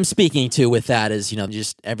 All I'm speaking to with that is,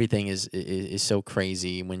 just everything is so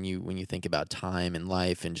crazy when you think about time and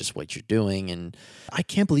life and just what you're doing. And I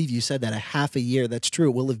can't believe you said that, a half a year. That's true.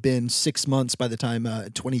 It will have been 6 months by the time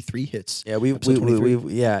 23 hits. Yeah, we just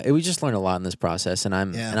learned a lot in this process, and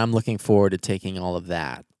I'm looking forward to taking all of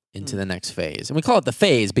that into the next phase. And we call it the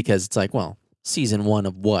phase because it's like, well, season 1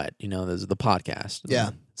 of what? There's the podcast. Yeah.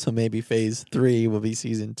 So maybe phase 3 will be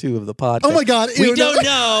season 2 of the podcast. Oh my God. We don't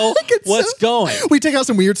know what's going. We take out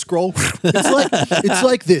some weird scroll. It's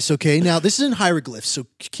like this, okay? Now, this is in hieroglyphs, so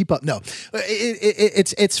keep up. No,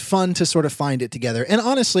 it's fun to sort of find it together. And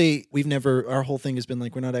honestly, our whole thing has been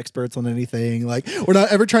like, we're not experts on anything. Like, we're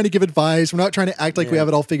not ever trying to give advice. We're not trying to act like we have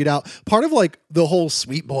it all figured out. Part of like the whole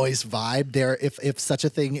Sweet Boys vibe there, if such a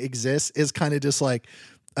thing exists, is kind of just like,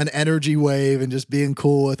 an energy wave and just being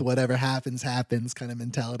cool with whatever happens kind of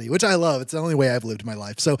mentality, which I love. It's the only way I've lived my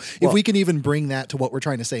life. So if we can even bring that to what we're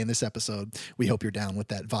trying to say in this episode, we hope you're down with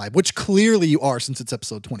that vibe, which clearly you are since it's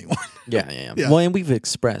episode 21. Yeah. Well, and we've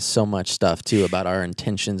expressed so much stuff too about our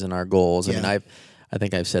intentions and our goals. I mean, I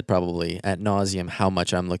think I've said probably ad nauseum how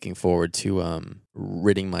much I'm looking forward to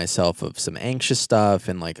ridding myself of some anxious stuff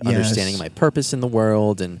and like understanding my purpose in the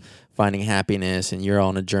world and finding happiness, and you're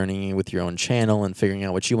on a journey with your own channel and figuring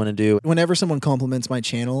out what you want to do. Whenever someone compliments my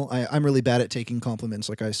channel, I'm really bad at taking compliments,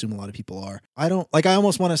 like I assume a lot of people are. I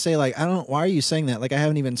almost want to say like, why are you saying that? Like I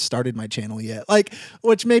haven't even started my channel yet. Like,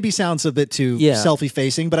 which maybe sounds a bit too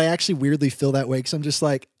self-effacing, but I actually weirdly feel that way because I'm just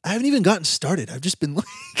like, I haven't even gotten started. I've just been like,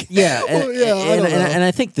 and I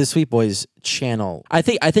think the Sweet Boys channel, I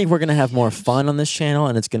think we're gonna have more fun on this channel,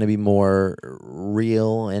 and it's gonna be more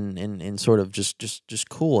real and sort of just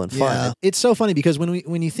cool and fun. Yeah. It's so funny because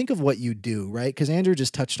when you think of what you do, right? Because Andrew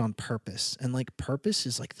just touched on purpose, and like purpose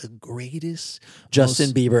is like the greatest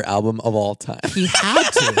Justin Bieber album of all time. He had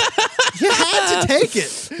to. You had to take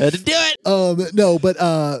it. Had to do it. No, but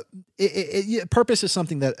purpose is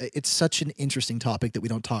something that it's such an interesting topic that we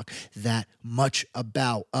don't talk that much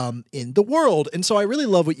about in the world. And so I really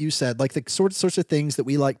love what you said, like the sorts of things that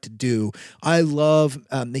we like to do. I love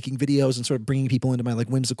making videos and sort of bringing people into my like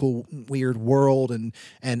whimsical, weird world, and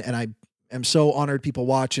I'm so honored people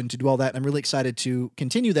watch and to do all that. I'm really excited to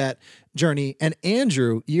continue that journey. And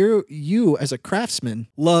Andrew, you as a craftsman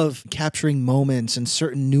love capturing moments and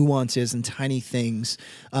certain nuances and tiny things.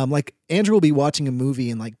 Like Andrew will be watching a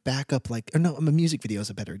movie and like back up a music video is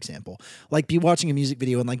a better example. Like be watching a music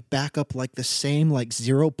video and like back up like the same like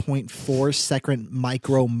 0.4 second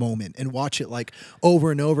micro moment and watch it like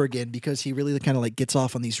over and over again because he really kind of like gets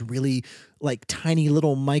off on these really like tiny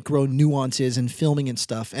little micro nuances and filming and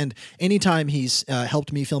stuff. And anytime he's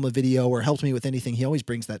helped me film a video or helped me with anything, he always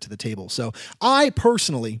brings that to the table. So I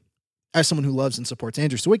personally, as someone who loves and supports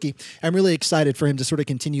Andrew Sawicki, I'm really excited for him to sort of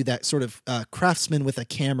continue that sort of craftsman with a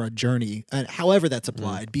camera journey, and however that's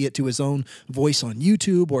applied, be it to his own voice on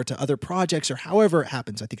YouTube or to other projects or however it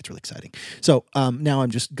happens. I think it's really exciting. So now I'm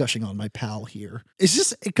just gushing on my pal here. Is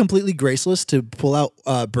this completely graceless to pull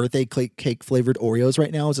out birthday cake flavored Oreos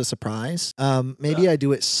right now as a surprise? Maybe I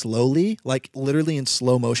do it slowly, like literally in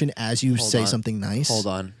slow motion as you say something nice. Hold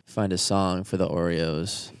on. find a song for the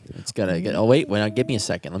Oreos. It's gotta get. Oh wait, give me a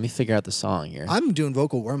second. Let me figure out the song here. I'm doing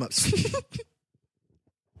vocal warm-ups.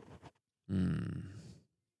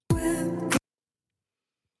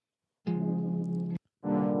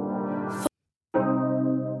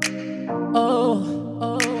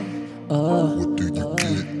 What do you get?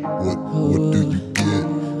 What do you get?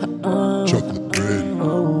 Chocolate bread,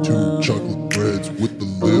 2 chocolate breads with a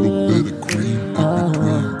little bit of cream in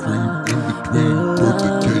between.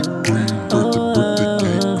 Birthday cake cream,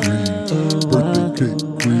 birthday cake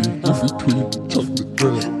cream in between chocolate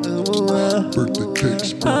bread. Birthday cake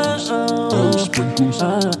sprinkles, sprinkles.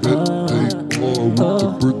 With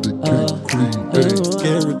the birthday cake cream. Hey,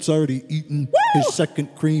 Garrett's already eaten his second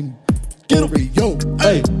cream. Oreo,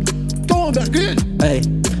 hey, going back in. Hey,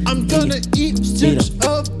 I'm gonna eat 6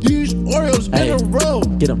 of these Oreos in a row.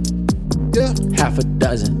 Get them. Yeah, half a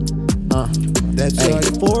dozen. That's like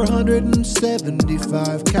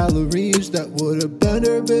 475 calories that would have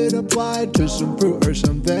better been applied to some fruit or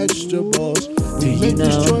some vegetables. Do you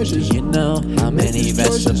know how many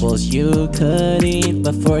vegetables you could eat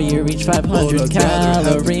before you reach 500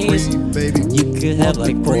 calories? You could have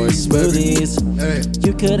like 4 smoothies.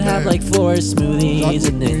 You could have like 4 smoothies,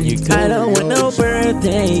 and then you could. I don't want no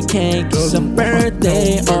birthday cake, just some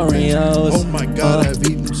birthday Oreos. Oh my God, I've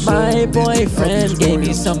eaten so my boyfriend gave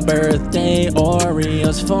me some birthday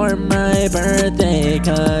Oreos for my birthday,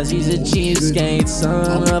 cause he's a cheapskate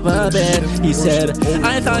son of a bitch. He said,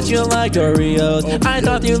 I thought you liked Oreos, I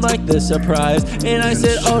thought you liked the surprise. And I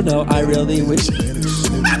said, oh no, I really wish.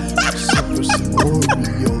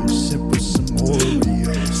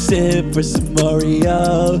 Sip for some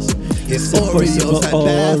Oreos. If Oreos had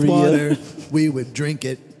bath water, we would drink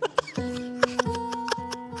it.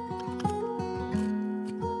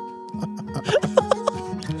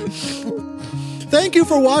 Thank you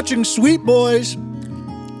for watching Sweet Boys,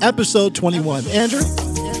 episode 21. Andrew?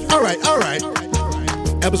 All right.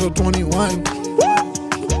 Episode 21.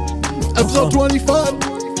 Episode 25.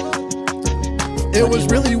 It was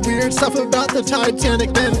really weird stuff about the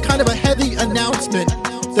Titanic, then kind of a heavy announcement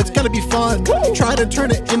that's gonna be fun. Try to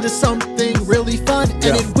turn it into something really fun,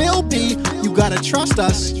 and it will be. You gotta trust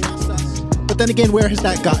us. But then again, where has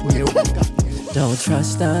that gotten you? Don't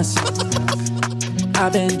trust us.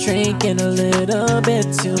 I've been drinking a little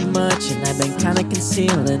bit too much, and I've been kinda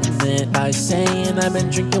concealing it by saying I've been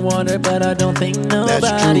drinking water, but I don't think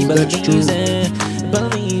nobody believes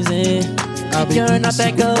it. You're not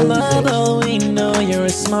that gullible, we know you're a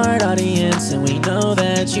smart audience, and we know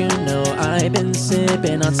that you know I've been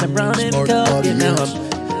sipping on some rum and coke, and now I'm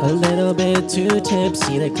a little bit too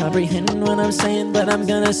tipsy to comprehend what I'm saying, but I'm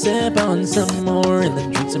gonna sip on some more and then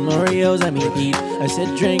drink some Oreos. I mean eat, I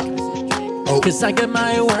said drink. Cause I got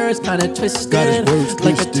my words kinda twisted,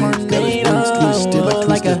 like a tornado,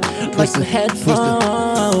 like some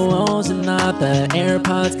headphones and not the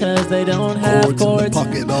AirPods, cause they don't have cords.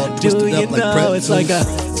 Do you know it's like a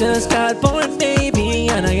just got born baby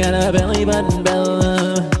and I got a belly button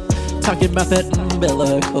Bella, talking about that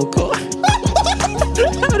Bella Coco.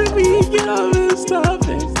 How did we get on this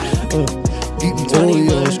topic? Eating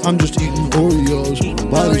Oreos, I'm just eating Oreos.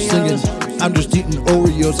 While he's singing, I'm just eating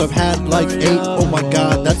Oreos. I've had like 8. Oh my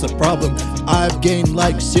God, that's a problem. I've gained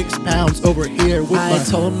like 6 pounds over here with my I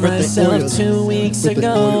told myself Oreos. 2 weeks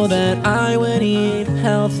ago that I would eat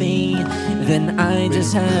healthy. Then I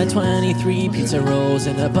just had 23 pizza rolls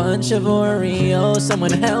and a bunch of Oreos.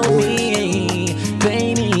 Someone help me,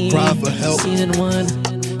 baby. Cry for help. Season 1,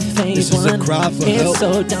 phase 1. This is a cry for it's help.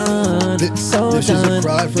 so done, This done. is a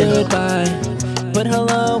cry for help. Goodbye. But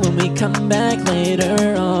hello when we come back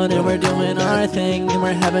later on, and we're doing our thing and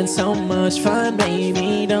we're having so much fun,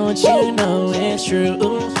 baby. Don't you know it's true?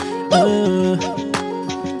 Ooh.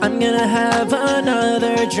 I'm gonna have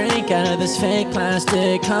another drink out of this fake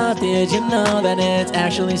plastic cup. Did you know that it's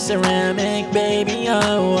actually ceramic, baby?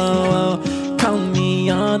 Oh. Call me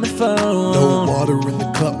on the phone. No water in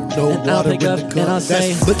the cup, no and I'll water in pick up the and cup. I'll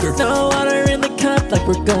say, That's liquor. no water in the cup, like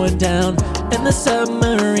we're going down in the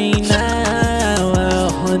submarine now.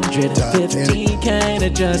 150K to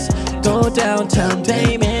just go downtown,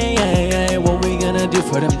 baby. What we gonna do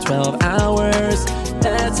for them 12 hours?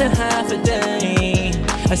 That's a half a day.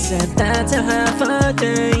 I said that's a half a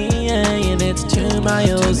day, and it's 2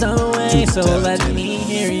 miles away. So let me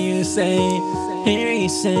hear you say, hear you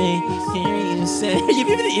say. You've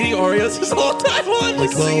been eating Oreos this whole time while I'm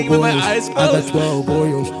just singing with my eyes closed. I've had 12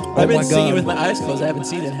 Oreos. I've been singing with my eyes closed. I haven't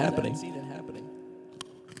seen it happening.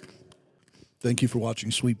 Thank you for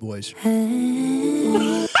watching Sweet Boys. Andrew.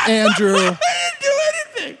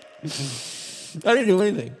 I didn't do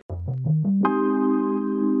anything.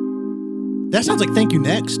 That sounds like Thank You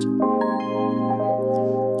Next. All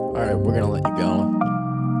right, we're going to let you go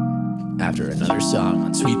after another song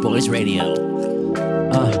on Sweet Boys Radio.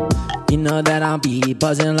 You know that I'll be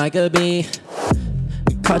buzzing like a bee.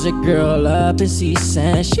 Called your girl up and she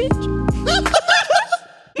said shit.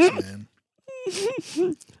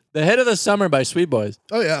 The hit of the summer by Sweet Boys.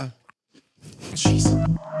 Oh, yeah. Jeez.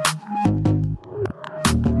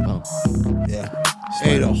 Oh. Yeah.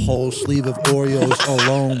 Ate a whole sleeve of Oreos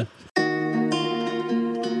alone.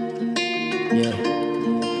 Yeah.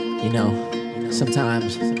 You know,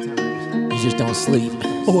 sometimes you just don't sleep.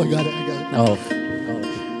 Oh, I got it. Oh.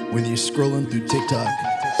 When you're scrolling through TikTok.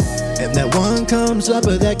 And that one comes up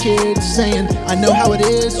with that kid saying, I know how it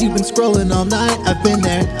is, you've been scrolling all night, I've been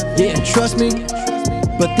there. Yeah. And trust me,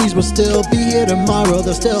 but these will still be here tomorrow,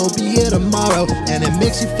 they'll still be here tomorrow. And it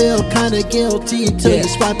makes you feel kinda guilty till you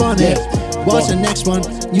swipe on it. Watch the next one,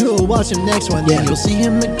 you'll watch the next one. Then you'll see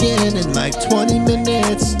him again in like 20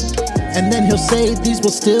 minutes. And then he'll say these will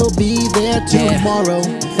still be there tomorrow.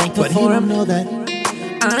 Thankful But for he him. don't know that.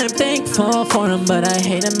 I'm thankful for him, but I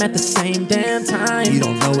hate him at the same damn time. You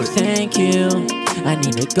don't know it. Thank you. I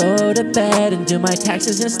need to go to bed and do my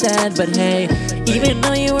taxes instead. But hey, even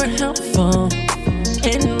though you were helpful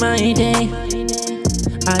in my day,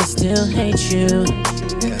 I still hate you.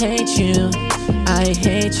 Hate you. I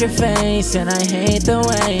hate your face and I hate the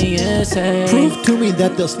way you say. Prove to me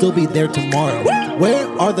that they'll still be there tomorrow. Where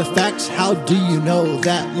are the facts? How do you know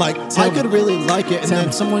that? Like, I could really like it and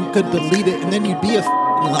then someone could delete it and then you'd be a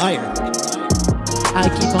liar. I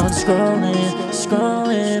keep on scrolling,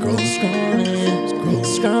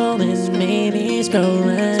 maybe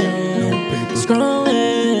scrolling.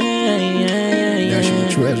 National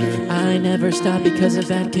treasure. I never stop because of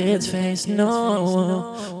that kid's face,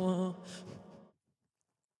 no.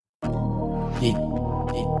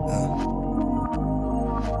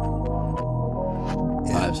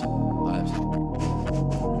 Vibes.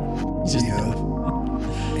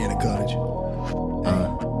 In a cottage.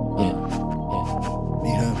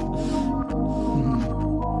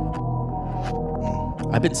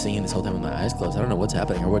 I've been singing this whole time with my eyes closed. I don't know what's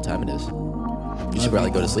happening or what time it is. You should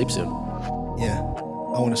probably go to sleep soon. Yeah.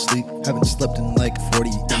 I want to sleep. Haven't slept in like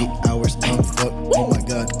 48 hours. Fuck. Oh my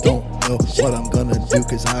God. Don't know what I'm gonna do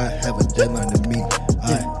because I have a deadline to meet.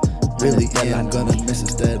 I really am gonna miss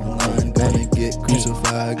this deadline. Gonna get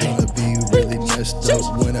crucified. Gonna be really messed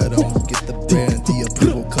up when I don't get the brand, the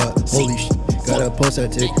approval cut. Holy shit. Gotta post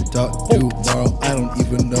that TikTok tomorrow. I don't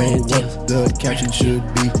even know what the caption should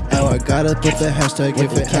be. Now I gotta put the hashtag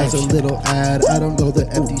if it has a little ad. I don't know the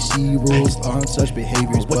FTC rules on such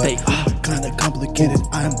behaviors, but kinda complicated.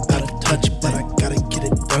 I'm out of touch, but I gotta get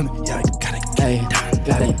it done. Yeah, I gotta get it done.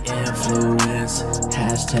 Gotta influence.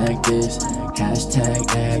 Hashtag this. Hashtag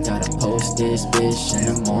that. Gotta post this bitch in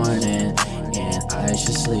the morning. And I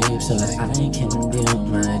should sleep so that I can do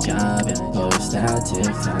my job and post that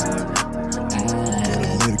TikTok.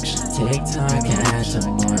 TikTok at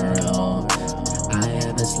tomorrow. I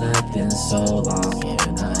haven't slept in so long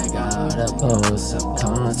and I gotta post some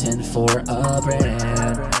content for a brand.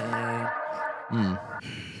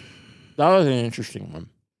 That was an interesting one.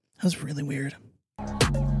 That was really weird.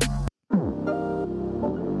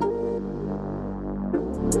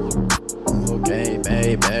 Okay,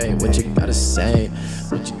 baby, what you gotta say?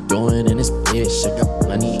 What you doing in this bitch? I got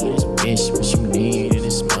money in this bitch. What you need in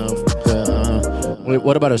this motherfucker? Wait,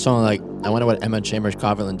 what about a song like I wonder what Emma Chambers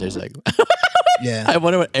coffee tastes like? Yeah. I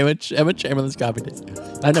wonder what Emma Chamberlain's coffee tastes like.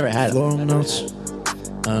 I've never had it. Floral notes.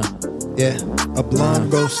 Yeah, a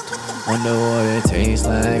blonde roast. Wonder what it tastes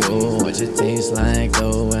like. Oh, what it tastes like.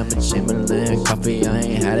 Oh, Emma Chamberlain coffee. I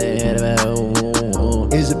ain't had it yet. Oh,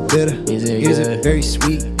 is it bitter? Is it Is good? it very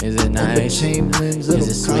sweet? Is it nice? Emma Chamberlain's little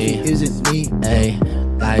Is it coffee. sweet? Is it neat? Hey,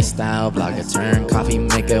 lifestyle blogger turn coffee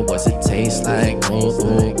maker. What's it taste like? Ooh,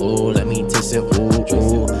 ooh, ooh. Let me taste it. Ooh,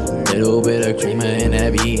 ooh. Little bit of creamer in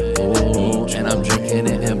that beat. Ooh, and I'm drinking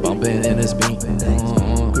it and bumping in this beat.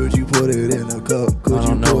 Could you put it in a cup? Could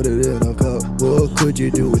you put it in a cup? What could you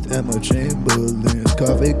do with Emma Chamberlain's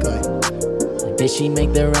coffee cup? Did she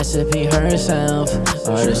make the recipe herself?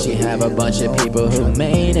 Or does she have a bunch of people who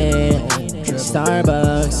made it?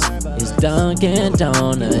 Starbucks is Dunkin'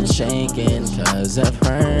 Donuts shaking cause of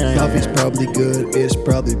her. Coffee's probably good, it's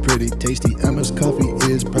probably pretty tasty. Emma's coffee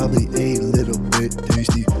is probably a little bit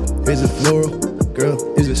tasty. Is it floral? Girl,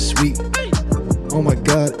 is it sweet? Oh my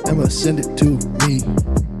God, Emma, send it to me.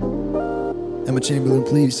 Emma Chamberlain,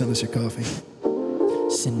 please send us your coffee.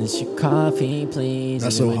 Send us your coffee, please. Not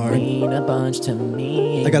It so would hard. mean a bunch to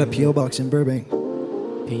me. I got a P.O. box in Burbank,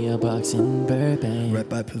 P.O. box in Burbank. right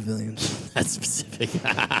by Pavilions. That's specific.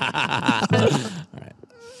 All right.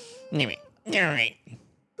 Anyway, All right.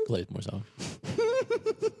 Play more song.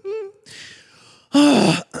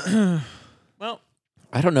 Well,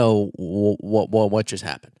 I don't know what just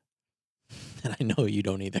happened. And I know you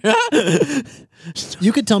don't either.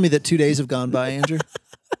 You could tell me that 2 days have gone by, Andrew.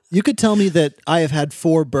 You could tell me that I have had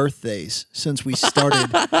 4 birthdays since we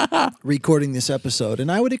started recording this episode,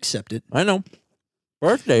 and I would accept it. I know.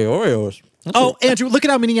 Birthday Oreos. Andrew, look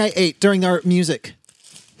at how many I ate during our music.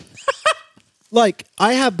 Like,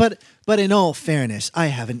 I have, but in all fairness, I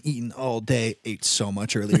haven't eaten all day. Ate so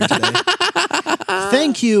much earlier today.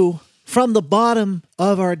 Thank you from the bottom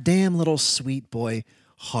of our damn little sweet boy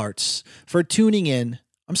hearts for tuning in.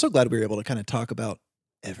 I'm so glad we were able to kind of talk about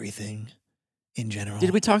everything in general.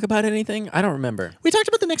 Did we talk about anything? I don't remember. We talked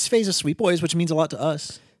about the next phase of Sweet Boys, which means a lot to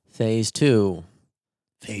us. Phase 2.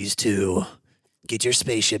 Phase 2. Get your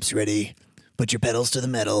spaceships ready. Put your pedals to the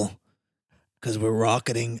metal. Because we're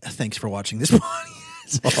rocketing. Thanks for watching this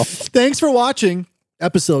podcast. Thanks for watching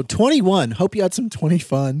episode 21. Hope you had some 20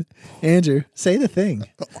 fun. Andrew, say the thing.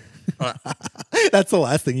 That's the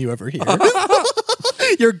last thing you ever hear.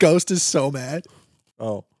 Your ghost is so mad.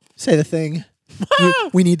 Oh. Say the thing.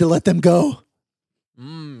 We need to let them go.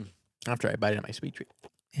 After I bite into my sweet treat.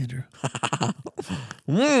 Andrew.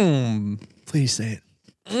 Please say it.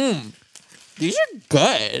 These are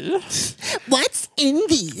good. What's in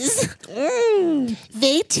these?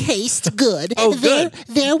 They taste good. Oh, good.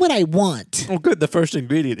 They're what I want. Oh, good. The first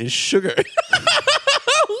ingredient is sugar.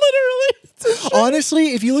 Literally.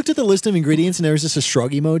 Honestly, if you looked at the list of ingredients and there was just a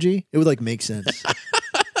shrug emoji, it would like make sense.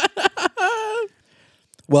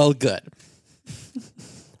 Well, good.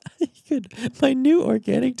 Good. My new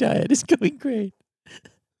organic diet is going great.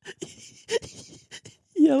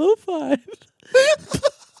 Yellow 5.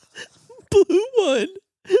 Blue 1.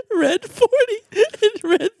 Red 40. And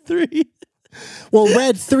red 3. Well,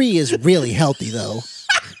 red 3 is really healthy, though.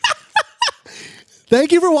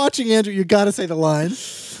 Thank you for watching, Andrew. You got to say the line.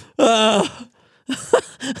 You're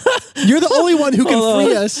the only one who can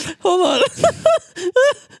free us. Hold on.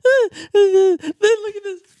 Then look at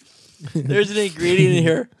this. There's an ingredient in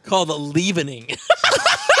here called leavening.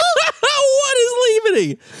 What is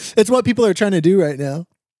leavening? It's what people are trying to do right now.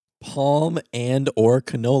 Palm and or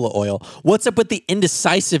canola oil. What's up with the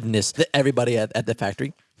indecisiveness that everybody at the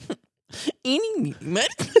factory?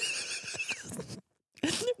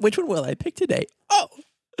 Which one will I pick today? Oh,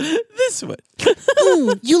 this one.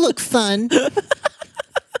 You look fun. I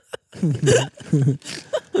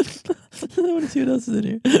want to see what else is in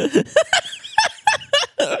here.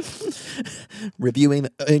 Reviewing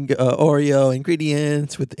Oreo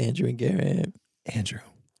ingredients with Andrew and Garrett. Andrew,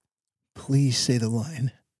 please say the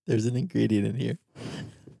line. There's an ingredient in here,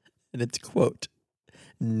 and it's, quote,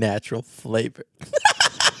 natural flavor.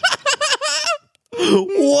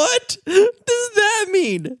 What does that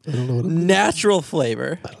mean? I don't know what natural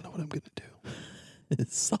flavor. I don't know what I'm going to do.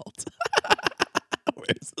 It's salt.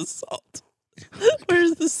 Where's the salt?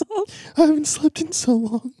 Where's the salt? I haven't slept in so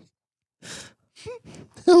long.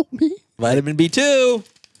 Help me. Vitamin B2.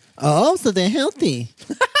 Oh, so they're healthy.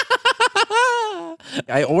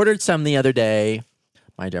 I ordered some the other day.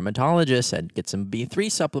 My dermatologist said get some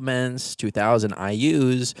B3 supplements, 2,000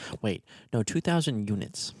 IUs. Wait, no, 2,000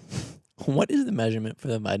 units. What is the measurement for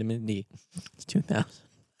the vitamin D? It's 2,000.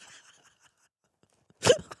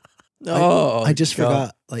 No, I just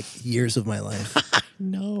forgot like years of my life.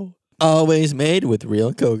 No. Always made with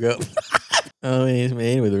real cocoa. Always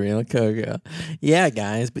made with real cocoa. Yeah,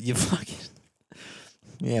 guys, but you fucking...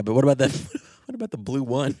 Yeah, but what about that? What about the blue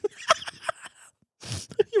one?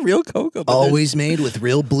 Real cocoa. Always made with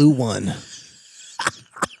real blue one.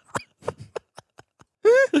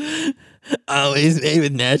 Always made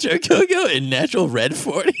with natural cocoa and natural red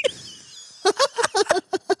 40.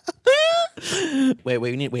 Wait.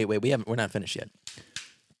 We're not finished yet.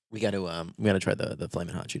 We got to try the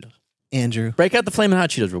Flamin' Hot Cheetos. Andrew, break out the Flamin' Hot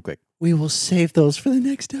Cheetos real quick. We will save those for the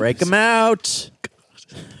next episode. Break them out.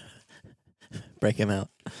 Break them out.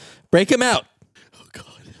 Break them out. Oh God.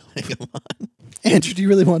 Come on. Andrew, do you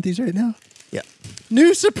really want these right now? Yeah.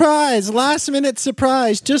 New surprise, last minute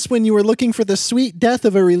surprise. Just when you were looking for the sweet death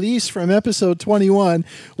of a release from episode 21,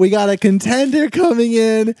 we got a contender coming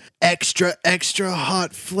in. Extra, extra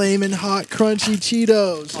hot, flamin' hot, crunchy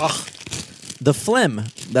Cheetos. Ugh. The phlegm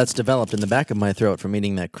that's developed in the back of my throat from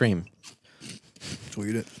eating that cream.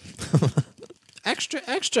 Tweet it. Extra,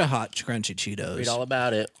 extra hot, crunchy Cheetos. Read all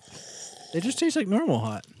about it. They just taste like normal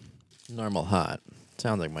hot. Normal hot.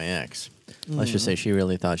 Sounds like my ex. Let's just say she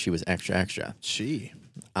really thought she was extra, extra.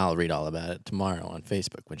 I'll read all about it tomorrow on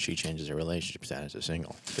Facebook when she changes her relationship status to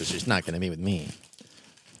single. Because she's not going to be with me.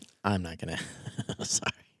 I'm not going to.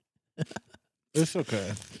 Sorry. It's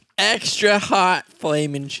okay. Extra hot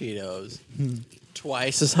flaming Cheetos.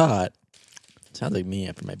 Twice as hot. Sounds like me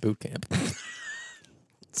after my boot camp.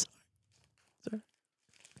 Sorry.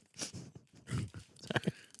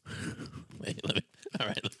 Wait, all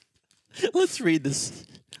right. Let's read this.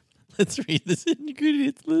 Let's read this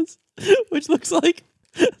ingredients list, which looks like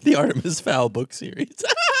the Artemis Fowl book series.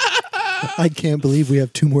 I can't believe we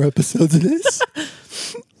have 2 more episodes of this.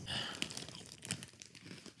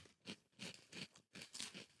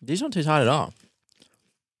 These don't taste hot at all.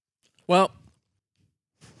 Well,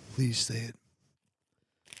 Please say it.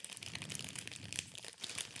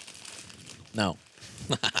 no.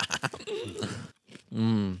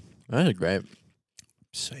 That is great.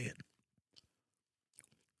 Say it.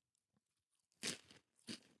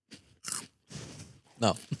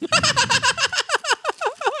 No.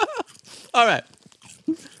 All right.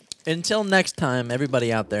 Until next time,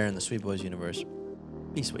 everybody out there in the Sweet Boys universe,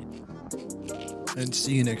 be sweet. And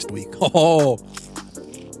see you next week. Oh,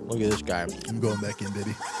 look at this guy. I'm going back in,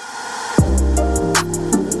 baby.